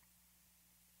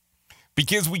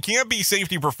 Because we can't be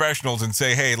safety professionals and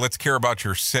say, hey, let's care about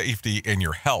your safety and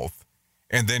your health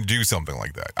and then do something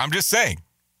like that. I'm just saying.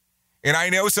 And I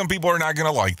know some people are not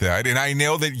going to like that. And I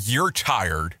know that you're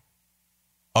tired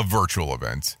of virtual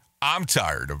events. I'm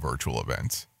tired of virtual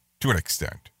events to an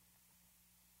extent.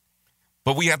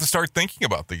 But we have to start thinking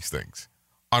about these things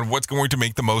on what's going to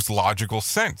make the most logical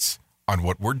sense on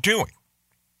what we're doing.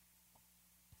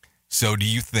 So do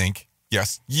you think,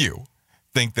 yes, you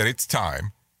think that it's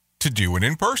time to do an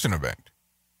in-person event?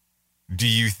 Do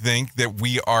you think that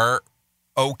we are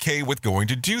okay with going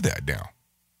to do that now?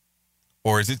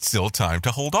 Or is it still time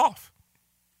to hold off?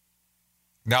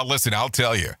 Now, listen, I'll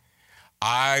tell you.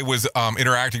 I was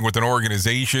interacting with an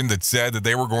organization that said that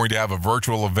they were going to have a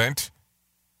virtual event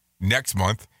next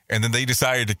month, and then they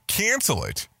decided to cancel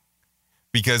it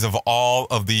because of all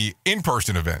of the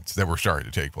in-person events that were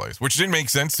starting to take place, which didn't make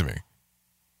sense to me.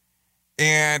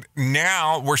 And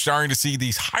now we're starting to see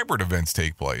these hybrid events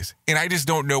take place, and I just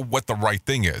don't know what the right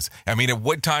thing is. I mean, at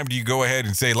what time do you go ahead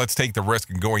and say, let's take the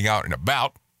risk in going out and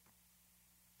about?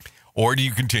 Or do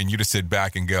you continue to sit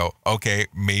back and go, okay,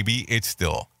 maybe it's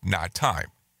still not time?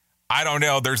 I don't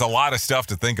know. There's a lot of stuff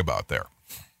to think about there.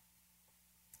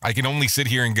 I can only sit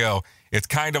here and go, it's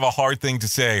kind of a hard thing to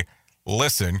say,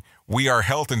 listen, we are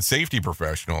health and safety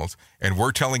professionals, and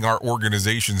we're telling our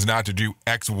organizations not to do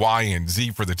X, Y, and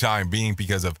Z for the time being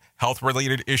because of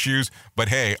health-related issues. But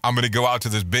hey, I'm going to go out to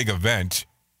this big event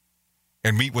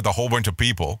and meet with a whole bunch of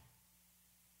people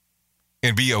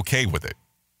and be okay with it.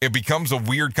 It becomes a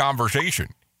weird conversation.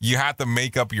 You have to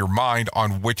make up your mind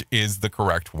on which is the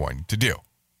correct one to do.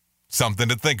 Something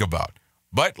to think about.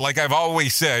 But like I've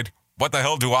always said, what the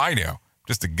hell do I know?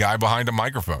 Just a guy behind a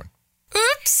microphone.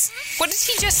 Oops! What did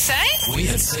he just say? We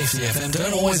at Safety FM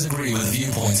don't always agree with the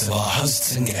viewpoints of our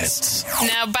hosts and guests.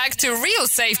 Now back to real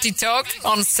safety talk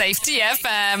on Safety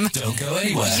FM. Don't go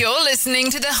anywhere. You're listening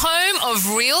to the home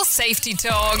of real safety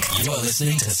talk. You are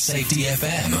listening to Safety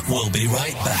FM. We'll be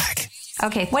right back.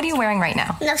 Okay, what are you wearing right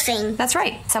now? Nothing. That's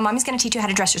right. So mommy's going to teach you how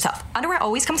to dress yourself. Underwear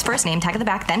always comes first, name tag at the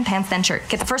back, then pants, then shirt.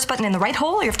 Get the first button in the right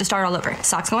hole or you have to start all over.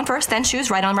 Socks going first, then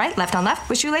shoes, right on right, left on left.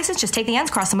 With shoelaces, just take the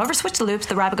ends, cross them over, switch the loops,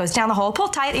 the rabbit goes down the hole, pull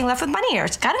tight, and you're left with bunny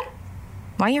ears. Got it?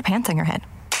 Why are your pants on your head?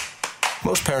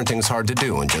 Most parenting is hard to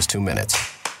do in just 2 minutes.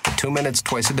 In Visit 2 minutes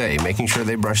twice a day making sure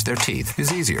they brush their teeth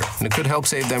is easier, and it could help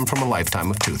save them from a lifetime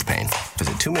of tooth pain.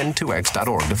 Visit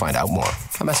 2min2x.org to find out more.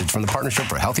 A message from the Partnership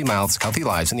for Healthy Mouths, Healthy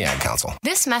Lives, and the Ad Council.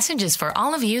 This message is for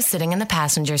all of you sitting in the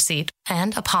passenger seat.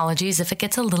 And apologies if it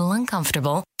gets a little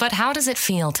uncomfortable. But how does it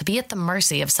feel to be at the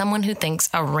mercy of someone who thinks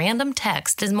a random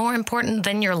text is more important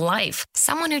than your life?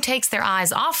 Someone who takes their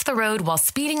eyes off the road while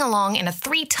speeding along in a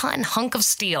 3-ton hunk of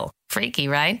steel. Freaky,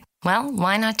 right? Well,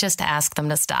 why not just ask them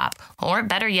to stop? Or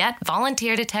better yet,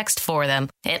 volunteer to text for them.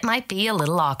 It might be a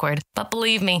little awkward, but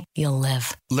believe me, you'll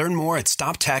live. Learn more at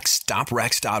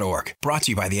StopTextStopWrecks.org. Brought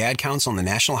to you by the Ad Council and the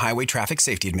National Highway Traffic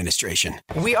Safety Administration.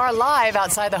 We are live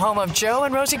outside the home of Joe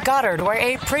and Rosie Goddard, where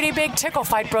a pretty big tickle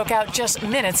fight broke out just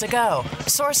minutes ago.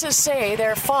 Sources say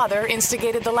their father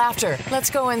instigated the laughter. Let's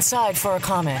go inside for a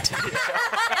comment.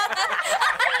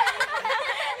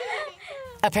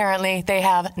 Apparently, they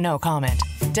have no comment.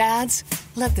 Dads,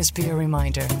 let this be a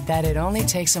reminder that it only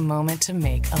takes a moment to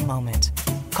make a moment.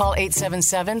 Call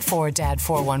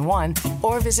 877-4DAD-411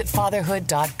 or visit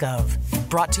fatherhood.gov.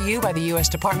 Brought to you by the U.S.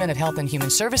 Department of Health and Human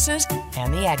Services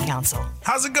and the Ad Council.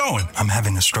 How's it going? I'm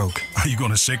having a stroke. Are you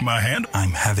going to shake my hand?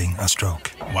 I'm having a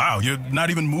stroke. Wow, you're not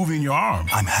even moving your arm.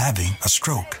 I'm having a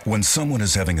stroke. When someone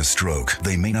is having a stroke,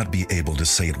 they may not be able to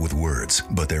say it with words,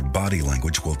 but their body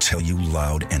language will tell you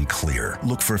loud and clear.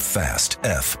 Look for FAST.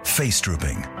 F, face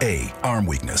drooping. A, arm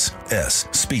weakness. S,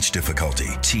 speech difficulty.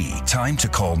 T, time to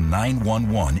call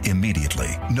 911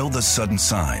 immediately. Know the sudden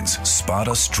signs. Spot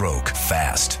a stroke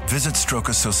fast. Visit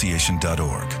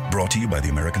strokeassociation.org. Brought to you by the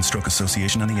American Stroke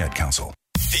Association and the Ad Council.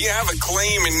 Do you have a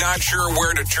claim and not sure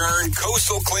where to turn?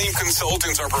 Coastal Claim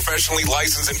Consultants are professionally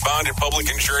licensed and bonded public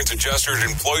insurance adjusters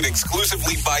employed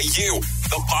exclusively by you,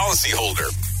 the policyholder,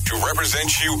 to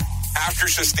represent you after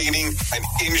sustaining an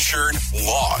insured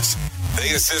loss.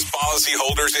 They assist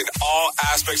policyholders in all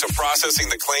aspects of processing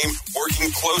the claim,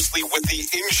 working closely with the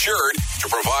insured to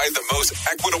provide the most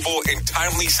equitable and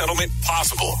timely settlement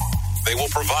possible. They will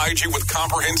provide you with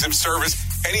comprehensive service,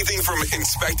 anything from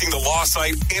inspecting the loss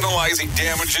site, analyzing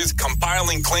damages,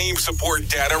 compiling claim support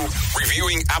data,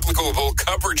 reviewing applicable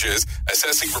coverages,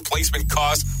 assessing replacement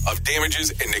costs of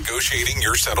damages, and negotiating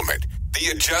your settlement. The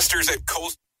adjusters at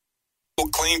Coastal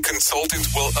Claim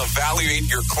Consultants will evaluate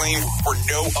your claim for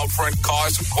no upfront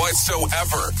cost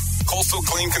whatsoever. Coastal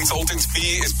Claim Consultants'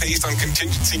 fee is based on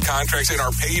contingency contracts and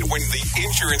are paid when the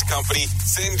insurance company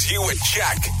sends you a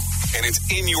check and it's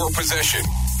in your possession.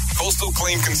 Coastal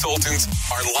Claim Consultants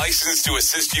are licensed to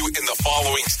assist you in the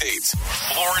following states: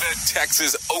 Florida,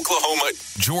 Texas, Oklahoma,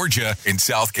 Georgia, and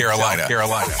South Carolina. For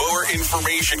more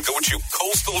information, go to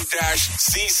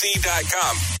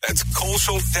coastal-cc.com. That's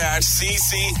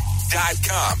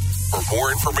coastal-cc.com. For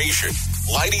more information,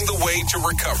 lighting the way to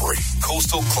recovery.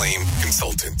 Coastal Claim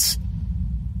Consultants.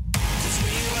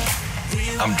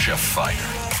 I'm Jeff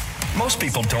Finer. Most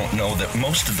people don't know that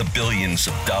most of the billions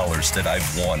of dollars that I've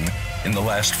won in the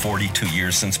last 42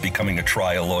 years since becoming a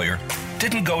trial lawyer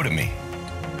didn't go to me.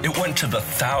 It went to the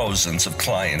thousands of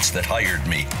clients that hired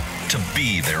me to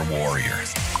be their warrior.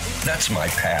 That's my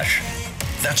passion.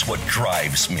 That's what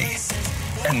drives me.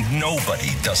 And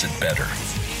nobody does it better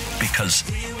because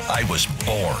I was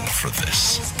born for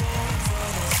this.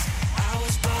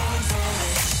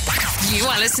 You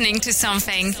are listening to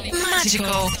something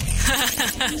magical.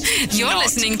 You're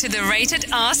listening to the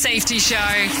Rated R Safety Show.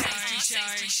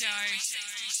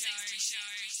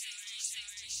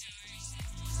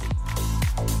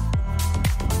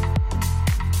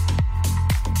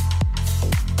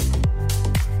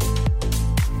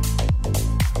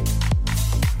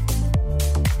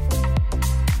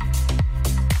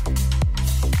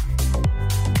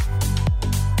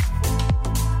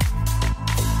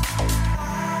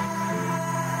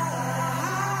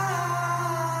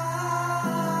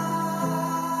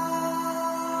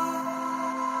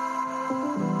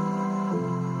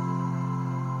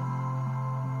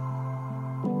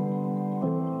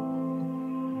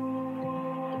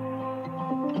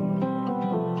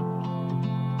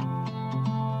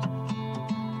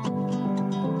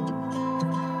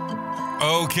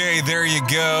 Okay, there you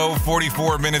go.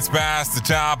 44 minutes past the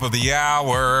top of the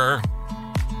hour.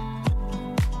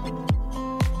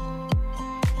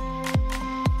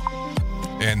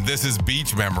 And this is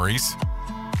Beach Memories.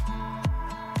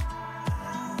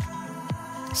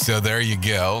 So there you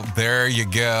go. There you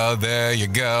go. There you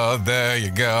go. There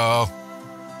you go.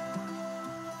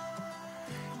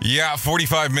 Yeah,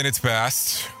 45 minutes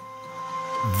past.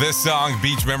 This song,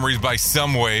 Beach Memories by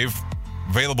Sumwave,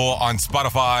 available on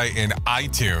Spotify and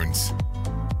iTunes.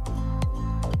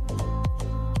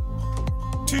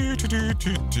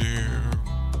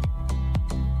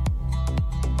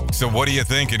 So what are you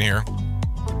thinking here?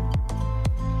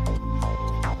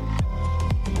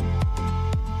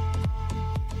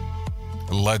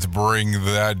 Let's bring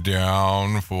that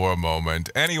down for a moment.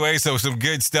 Anyway, so some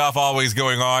good stuff always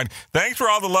going on. Thanks for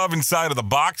all the love inside of the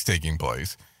box taking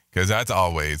place, because that's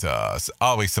always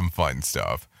some fun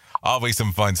stuff. Always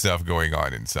some fun stuff going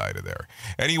on inside of there.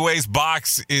 Anyways,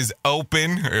 box is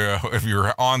open if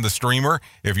you're on the streamer.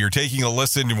 If you're taking a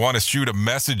listen and want to shoot a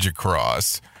message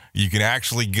across, you can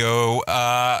actually go,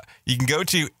 you can go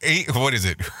to what is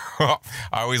it? I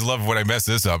always love when I mess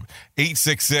this up.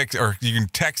 866, or you can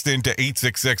text into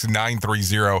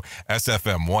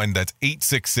 866-930-SFM1. That's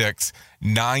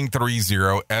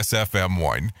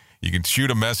 866-930-SFM1. You can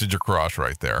shoot a message across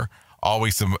right there.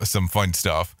 Always some fun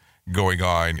stuff going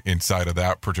on inside of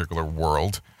that particular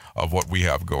world of what we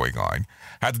have going on.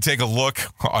 Had to take a look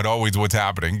at always what's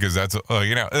happening, because that's,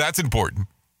 that's important.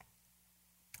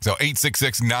 So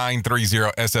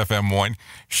 866-930-SFM1.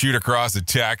 Shoot across the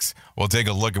text. We'll take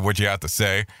a look at what you have to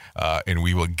say, and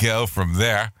we will go from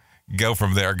there. Go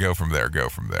from there.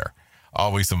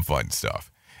 Always some fun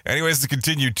stuff. Anyways, to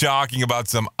continue talking about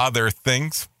some other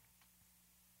things.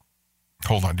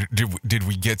 Hold on. Did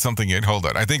we get something in? Hold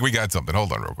on. I think we got something.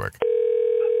 Hold on real quick.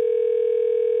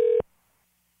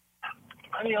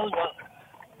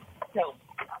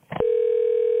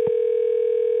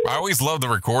 I always love the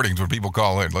recordings when people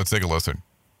call in. Let's take a listen.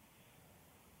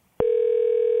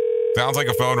 Sounds like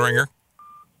a phone ringer.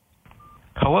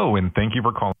 Hello, and thank you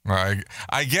for calling.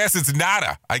 I guess it's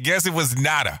nada. I guess it was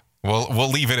nada. We'll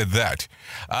leave it at that.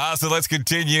 So let's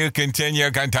continue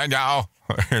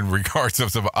in regards of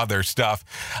some other stuff.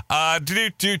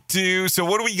 So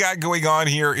what do we got going on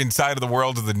here inside of the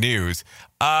world of the news?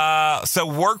 So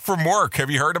work from work. Have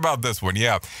you heard about this one?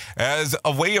 Yeah. As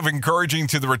a way of encouraging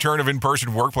to the return of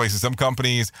in-person workplaces, some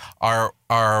companies are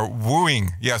wooing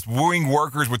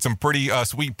workers with some pretty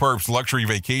sweet perks, luxury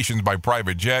vacations by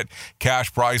private jet,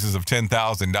 cash prizes of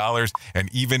 $10,000,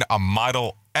 and even a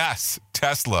Model S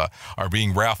Tesla are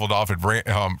being raffled off at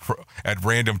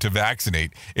random to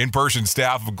vaccinate. In-person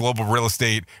staff of global real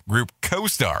estate group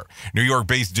CoStar, New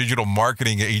York-based digital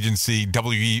marketing agency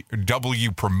W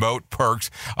Promote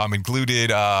Perks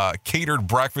included catered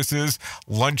breakfasts,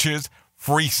 lunches,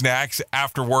 free snacks,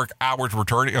 after work hours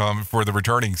returning for the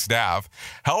returning staff.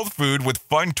 Health food with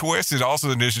fun twists is also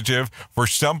an initiative for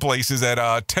some places at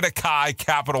Tenakai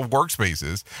Capital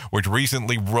Workspaces, which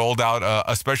recently rolled out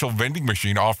a special vending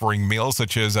machine offering meals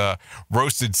such as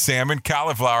roasted salmon,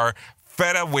 cauliflower,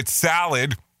 feta with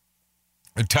salad,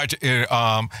 at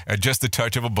just the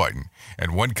touch of a button.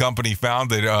 And one company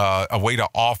found that a way to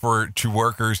offer to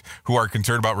workers who are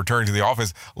concerned about returning to the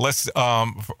office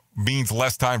means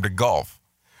less time to golf.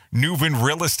 Newvin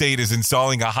Real Estate is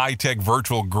installing a high-tech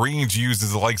virtual greens used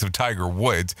as the likes of Tiger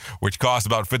Woods, which costs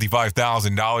about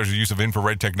 $55,000, the use of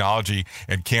infrared technology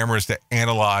and cameras to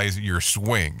analyze your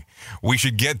swing. We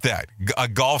should get that. A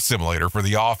golf simulator for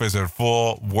the office and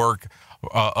full work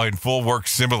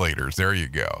simulators. There you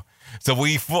go. So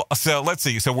let's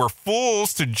see. So we're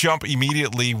fools to jump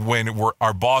immediately when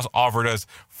our boss offered us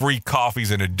free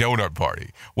coffees and a donut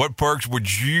party. What perks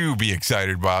would you be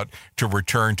excited about to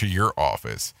return to your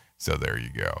office? So there you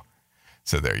go.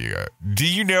 Do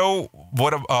you know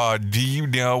what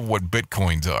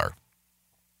Bitcoins are?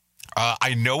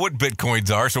 I know what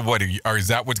Bitcoins are. So what is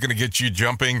that? What's going to get you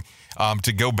jumping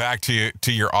to go back to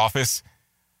your office?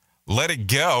 Let it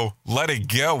go. What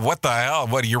the hell?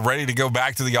 What, you're ready to go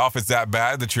back to the office that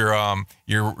bad that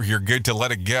you're good to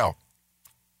let it go?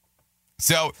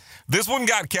 So this one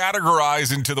got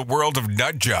categorized into the world of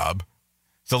nut job.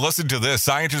 So listen to this.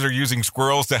 Scientists are using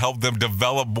squirrels to help them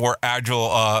develop more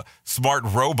agile, smart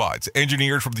robots.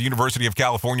 Engineers from the University of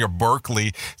California,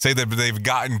 Berkeley, say that they've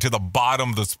gotten to the bottom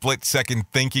of the split-second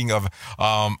thinking of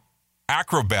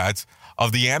acrobats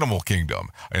of the animal kingdom,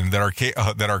 and that are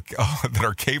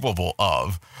capable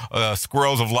of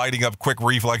squirrels of lighting up quick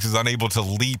reflexes, unable to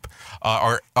leap,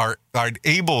 are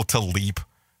able to leap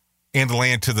and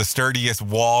land to the sturdiest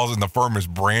walls and the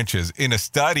firmest branches. In a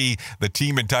study, the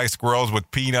team enticed squirrels with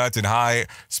peanuts and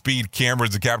high-speed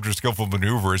cameras to capture skillful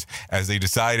maneuvers as they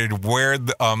decided where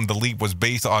the leap was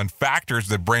based on factors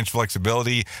that branch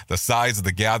flexibility, the size of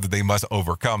the gap that they must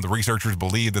overcome. The researchers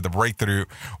believe that the breakthrough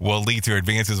will lead to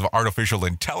advances of artificial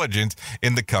intelligence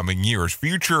in the coming years.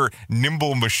 Future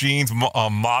nimble machines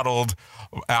modeled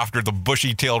after the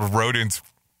bushy-tailed rodents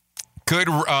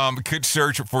could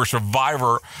search for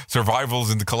survivals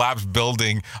in the collapsed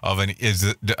building of a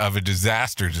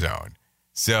disaster zone.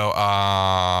 So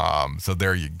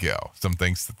there you go. Some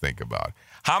things to think about.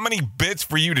 How many bits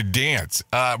for you to dance?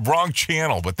 Wrong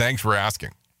channel, but thanks for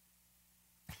asking.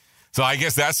 So I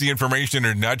guess that's the information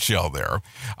in a nutshell there.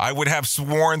 I would have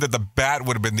sworn that the bat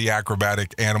would have been the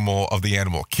acrobatic animal of the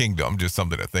animal kingdom. Just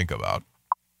something to think about.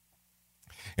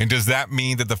 And does that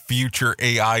mean that the future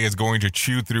AI is going to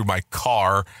chew through my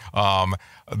car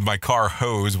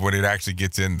hose when it actually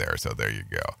gets in there? So there you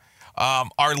go.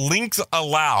 Are links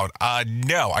allowed?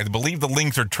 No, I believe the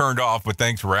links are turned off, but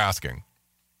thanks for asking.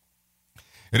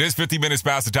 It is 50 minutes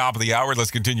past the top of the hour. Let's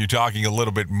continue talking a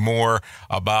little bit more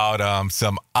about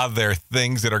some other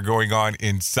things that are going on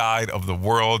inside of the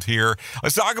world here.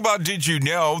 Let's talk about, did you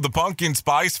know, the pumpkin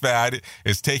spice fad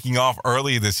is taking off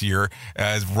early this year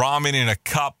as Ramen in a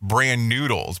Cup brand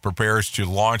noodles prepares to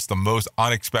launch the most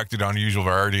unexpected, unusual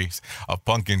varieties of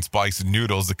pumpkin spice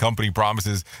noodles. The company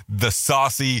promises the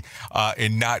saucy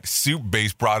and not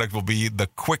soup-based product will be the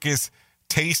quickest,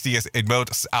 tastiest and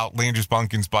most outlandish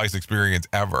pumpkin spice experience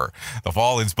ever. The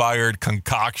fall-inspired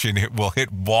concoction will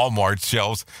hit Walmart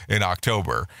shelves in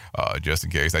October. Just in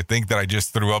case, I think that I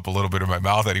just threw up a little bit in my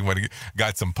mouth. Anyone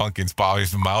got some pumpkin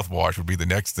spice mouthwash would be the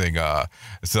next thing.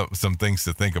 Some things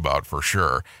to think about for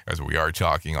sure as we are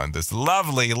talking on this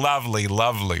lovely, lovely,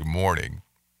 lovely morning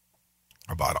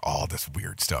about all this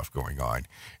weird stuff going on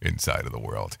inside of the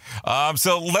world.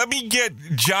 So let me get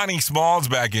Johnny Smalls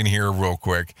back in here real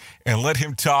quick and let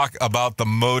him talk about the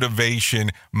motivation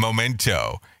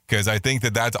memento, because I think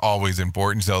that that's always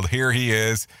important. So here he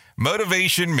is,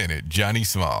 Motivation Minute, Johnny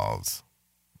Smalls.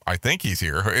 I think he's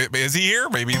here. Is he here?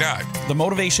 Maybe not. The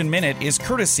Motivation Minute is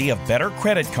courtesy of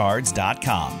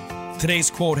BetterCreditCards.com.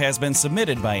 Today's quote has been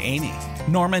submitted by Amy.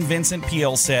 Norman Vincent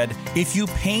Peale said, "If you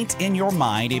paint in your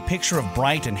mind a picture of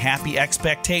bright and happy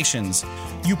expectations,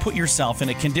 you put yourself in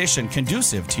a condition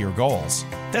conducive to your goals."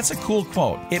 That's a cool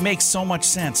quote. It makes so much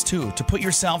sense, too, to put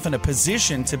yourself in a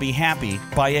position to be happy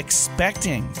by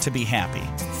expecting to be happy,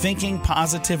 thinking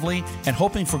positively, and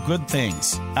hoping for good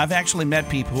things. I've actually met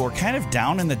people who are kind of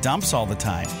down in the dumps all the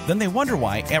time. Then they wonder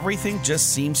why everything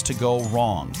just seems to go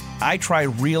wrong. I try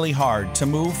really hard to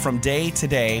move from day to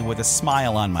day with a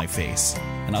smile on my face.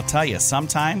 And I'll tell you,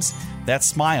 sometimes that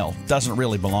smile doesn't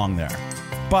really belong there.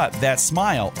 But that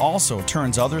smile also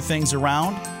turns other things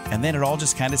around, and then it all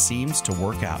just kind of seems to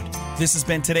work out. This has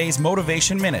been today's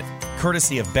Motivation Minute,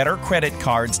 courtesy of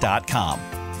BetterCreditCards.com.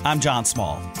 I'm John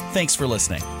Small. Thanks for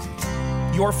listening.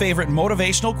 Your favorite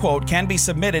motivational quote can be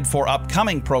submitted for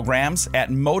upcoming programs at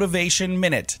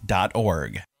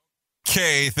motivationminute.org.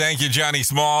 Okay, thank you, Johnny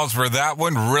Smalls, for that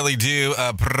one. Really do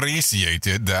appreciate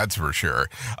it, that's for sure.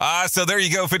 So there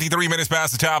you go, 53 minutes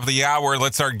past the top of the hour.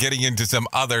 Let's start getting into some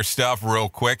other stuff real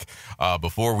quick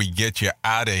before we get you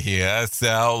out of here.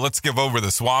 So let's give over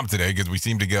the swamp today because we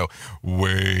seem to go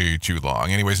way too long.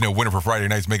 Anyways, no winner for Friday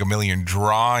night's Make a Million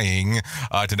drawing.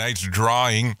 Tonight's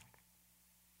drawing...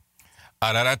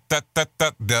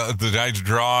 The night's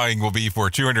drawing will be for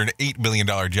a $208 million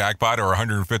jackpot or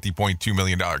 $150.2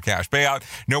 million cash payout.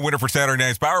 No winner for Saturday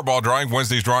night's Powerball drawing.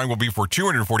 Wednesday's drawing will be for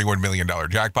 $241 million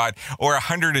jackpot or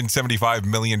 $175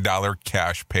 million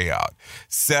cash payout.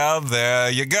 So there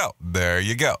you go. There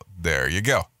you go. There you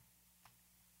go.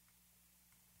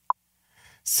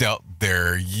 So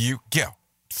there you go.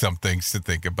 Some things to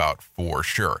think about for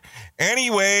sure.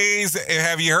 Anyways,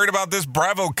 have you heard about this?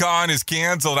 BravoCon is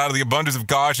canceled out of the abundance of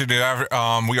caution.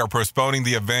 We are postponing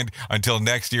the event until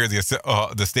next year.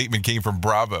 The statement came from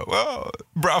Bravo. Oh,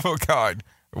 BravoCon.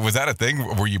 Was that a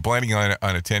thing? Were you planning on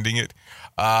attending it?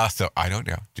 So I don't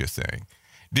know. Just saying.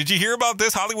 Did you hear about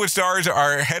this? Hollywood stars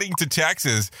are heading to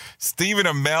Texas. Stephen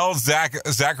Amell,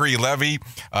 Zachary Levi,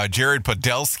 Jared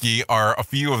Padalecki are a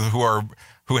few of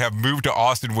who have moved to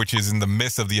Austin, which is in the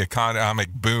midst of the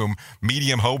economic boom.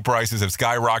 Medium home prices have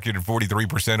skyrocketed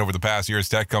 43% over the past year as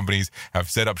tech companies have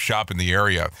set up shop in the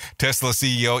area. Tesla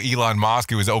CEO Elon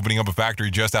Musk, who is opening up a factory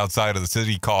just outside of the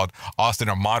city called Austin,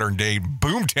 a modern-day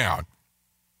boomtown.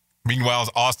 Meanwhile,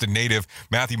 Austin native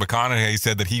Matthew McConaughey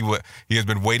said that he has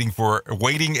been waiting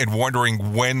and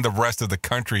wondering when the rest of the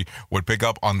country would pick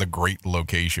up on the great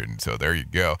location. So there you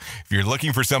go. If you're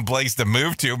looking for some place to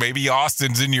move to, maybe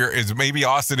Austin is in your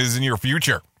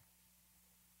future.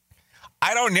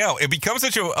 I don't know. It becomes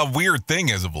such a weird thing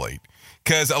as of late.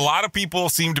 Because a lot of people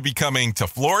seem to be coming to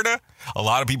Florida. A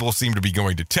lot of people seem to be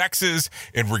going to Texas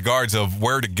in regards of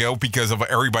where to go because of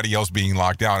everybody else being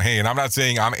locked down. Hey, and I'm not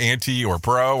saying I'm anti or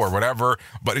pro or whatever,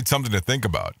 but it's something to think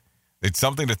about. It's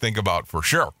something to think about for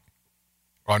sure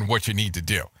on what you need to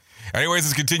do. Anyways,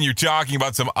 let's continue talking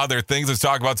about some other things. Let's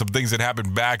talk about some things that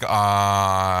happened back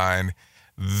on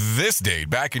this date.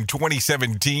 Back in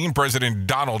 2017, President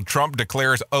Donald Trump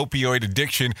declares opioid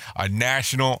addiction a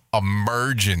national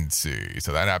emergency.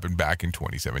 So that happened back in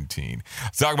 2017.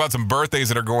 Let's talk about some birthdays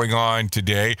that are going on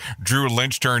today. Drew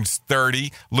Lynch turns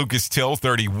 30. Lucas Till,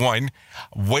 31.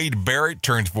 Wade Barrett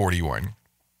turns 41.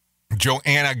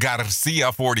 Joanna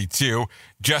Garcia, 42.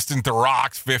 Justin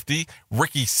Therox, 50.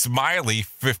 Ricky Smiley,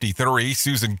 53.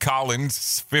 Susan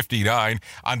Collins, 59.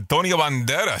 Antonio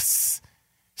Banderas,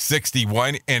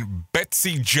 61. And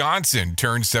Betsy Johnson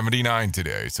turned 79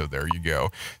 today. So there you go.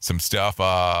 Some stuff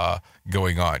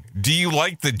going on. Do you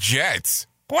like the Jets?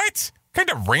 What kind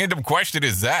of random question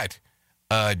is that?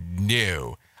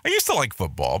 No. I used to like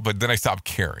football, but then I stopped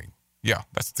caring. Yeah,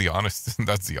 that's the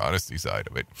honesty side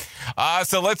of it.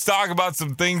 So let's talk about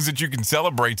some things that you can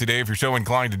celebrate today if you're so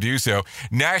inclined to do so.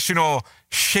 National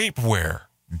Shapewear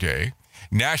Day,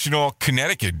 National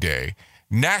Connecticut Day,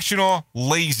 National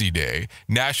Lazy Day,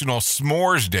 National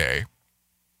S'mores Day,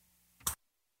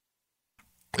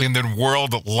 and then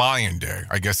World Lion Day.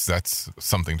 I guess that's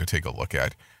something to take a look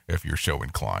at if you're so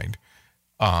inclined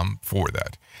for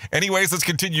that. Anyways, let's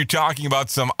continue talking about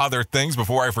some other things.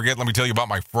 Before I forget, let me tell you about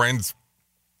my friends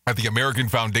at the American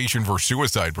Foundation for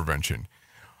Suicide Prevention.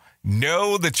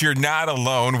 Know that you're not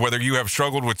alone. Whether you have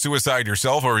struggled with suicide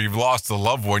yourself or you've lost a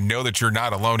loved one, know that you're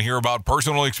not alone. Hear about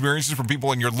personal experiences from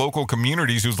people in your local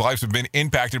communities whose lives have been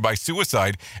impacted by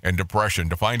suicide and depression.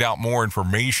 To find out more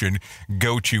information,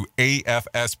 go to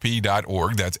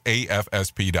afsp.org. That's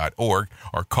afsp.org,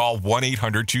 or call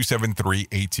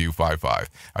 1-800-273-8255.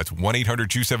 That's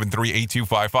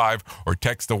 1-800-273-8255, or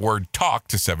text the word TALK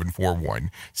to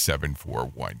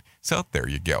 741-741. So there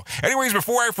you go. Anyways,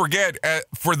 before I forget,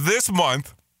 for this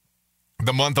month,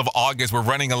 the month of August, we're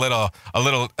running a little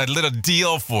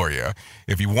deal for you.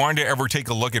 If you wanted to ever take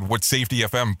a look at what Safety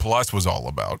FM Plus was all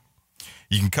about,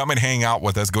 you can come and hang out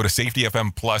with us. Go to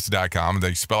safetyfmplus.com.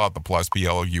 They spell out the plus,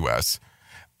 Plus.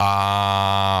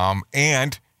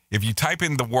 And if you type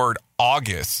in the word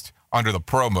August under the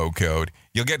promo code,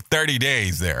 you'll get 30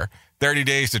 days there. 30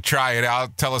 days to try it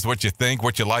out. Tell us what you think,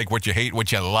 what you like, what you hate,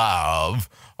 what you love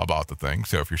about the thing.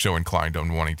 So if you're so inclined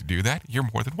on wanting to do that, you're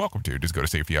more than welcome to. Just go to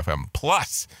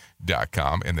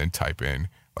safetyfmplus.com and then type in,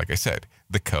 like I said,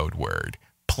 the code word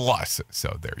plus.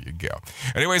 So there you go.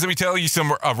 Anyways, let me tell you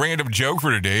a random joke for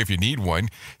today if you need one.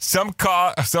 Some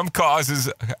cause of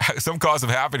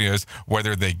happiness,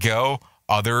 whether they go,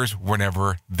 others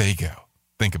whenever they go.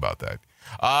 Think about that.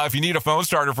 If you need a phone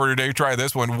starter for today, try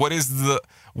this one. What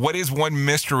is one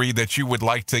mystery that you would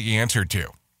like to answer to?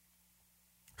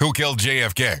 Who killed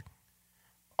JFK?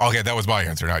 Okay, that was my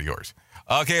answer, not yours.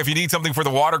 Okay, if you need something for the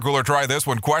water cooler, try this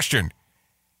one. Question.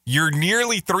 You're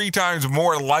nearly 3 times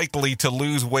more likely to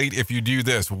lose weight if you do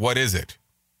this. What is it?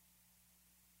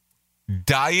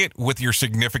 Diet with your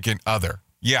significant other.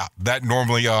 Yeah, that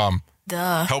normally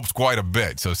helps quite a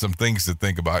bit. So some things to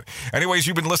think about. Anyways,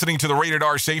 you've been listening to the Rated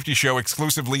R Safety Show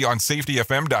exclusively on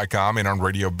safetyfm.com and on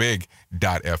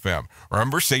radiobig.fm.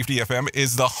 Remember, Safety FM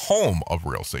is the home of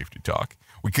real safety talk.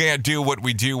 We can't do what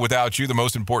we do without you, the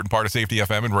most important part of Safety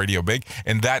FM and Radio Big,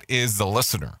 and that is the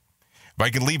listener. If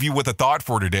I could leave you with a thought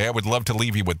for today, I would love to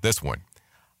leave you with this one.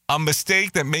 A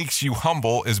mistake that makes you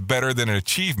humble is better than an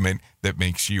achievement that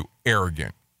makes you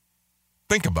arrogant.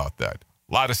 Think about that.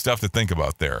 A lot of stuff to think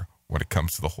about there when it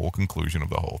comes to the whole conclusion of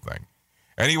the whole thing.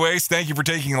 Anyways, thank you for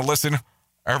taking a listen.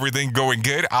 Everything going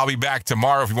good. I'll be back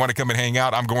tomorrow. If you want to come and hang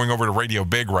out, I'm going over to Radio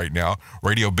Big right now,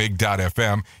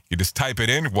 radiobig.fm. You just type it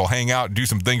in. We'll hang out, do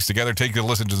some things together, take a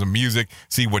listen to some music,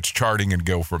 see what's charting, and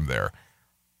go from there.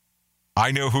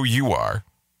 I know who you are.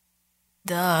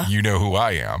 Duh. You know who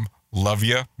I am. Love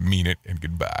you, mean it, and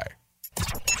goodbye.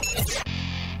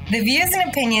 The views and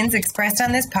opinions expressed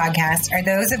on this podcast are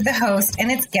those of the host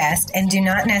and its guest and do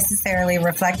not necessarily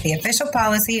reflect the official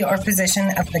policy or position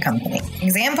of the company.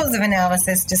 Examples of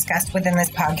analysis discussed within this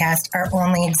podcast are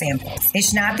only examples. They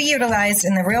should not be utilized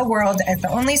in the real world as the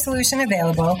only solution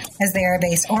available, as they are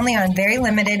based only on very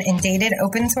limited and dated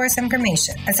open source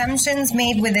information. Assumptions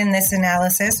made within this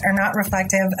analysis are not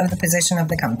reflective of the position of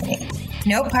the company.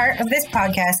 No part of this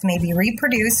podcast may be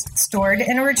reproduced, stored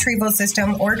in a retrieval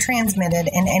system, or transmitted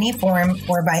in any form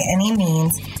or by any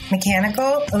means,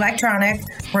 mechanical, electronic,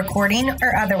 recording,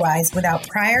 or otherwise, without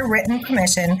prior written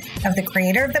permission of the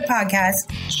creator of the podcast,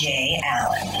 Jay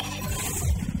Allen.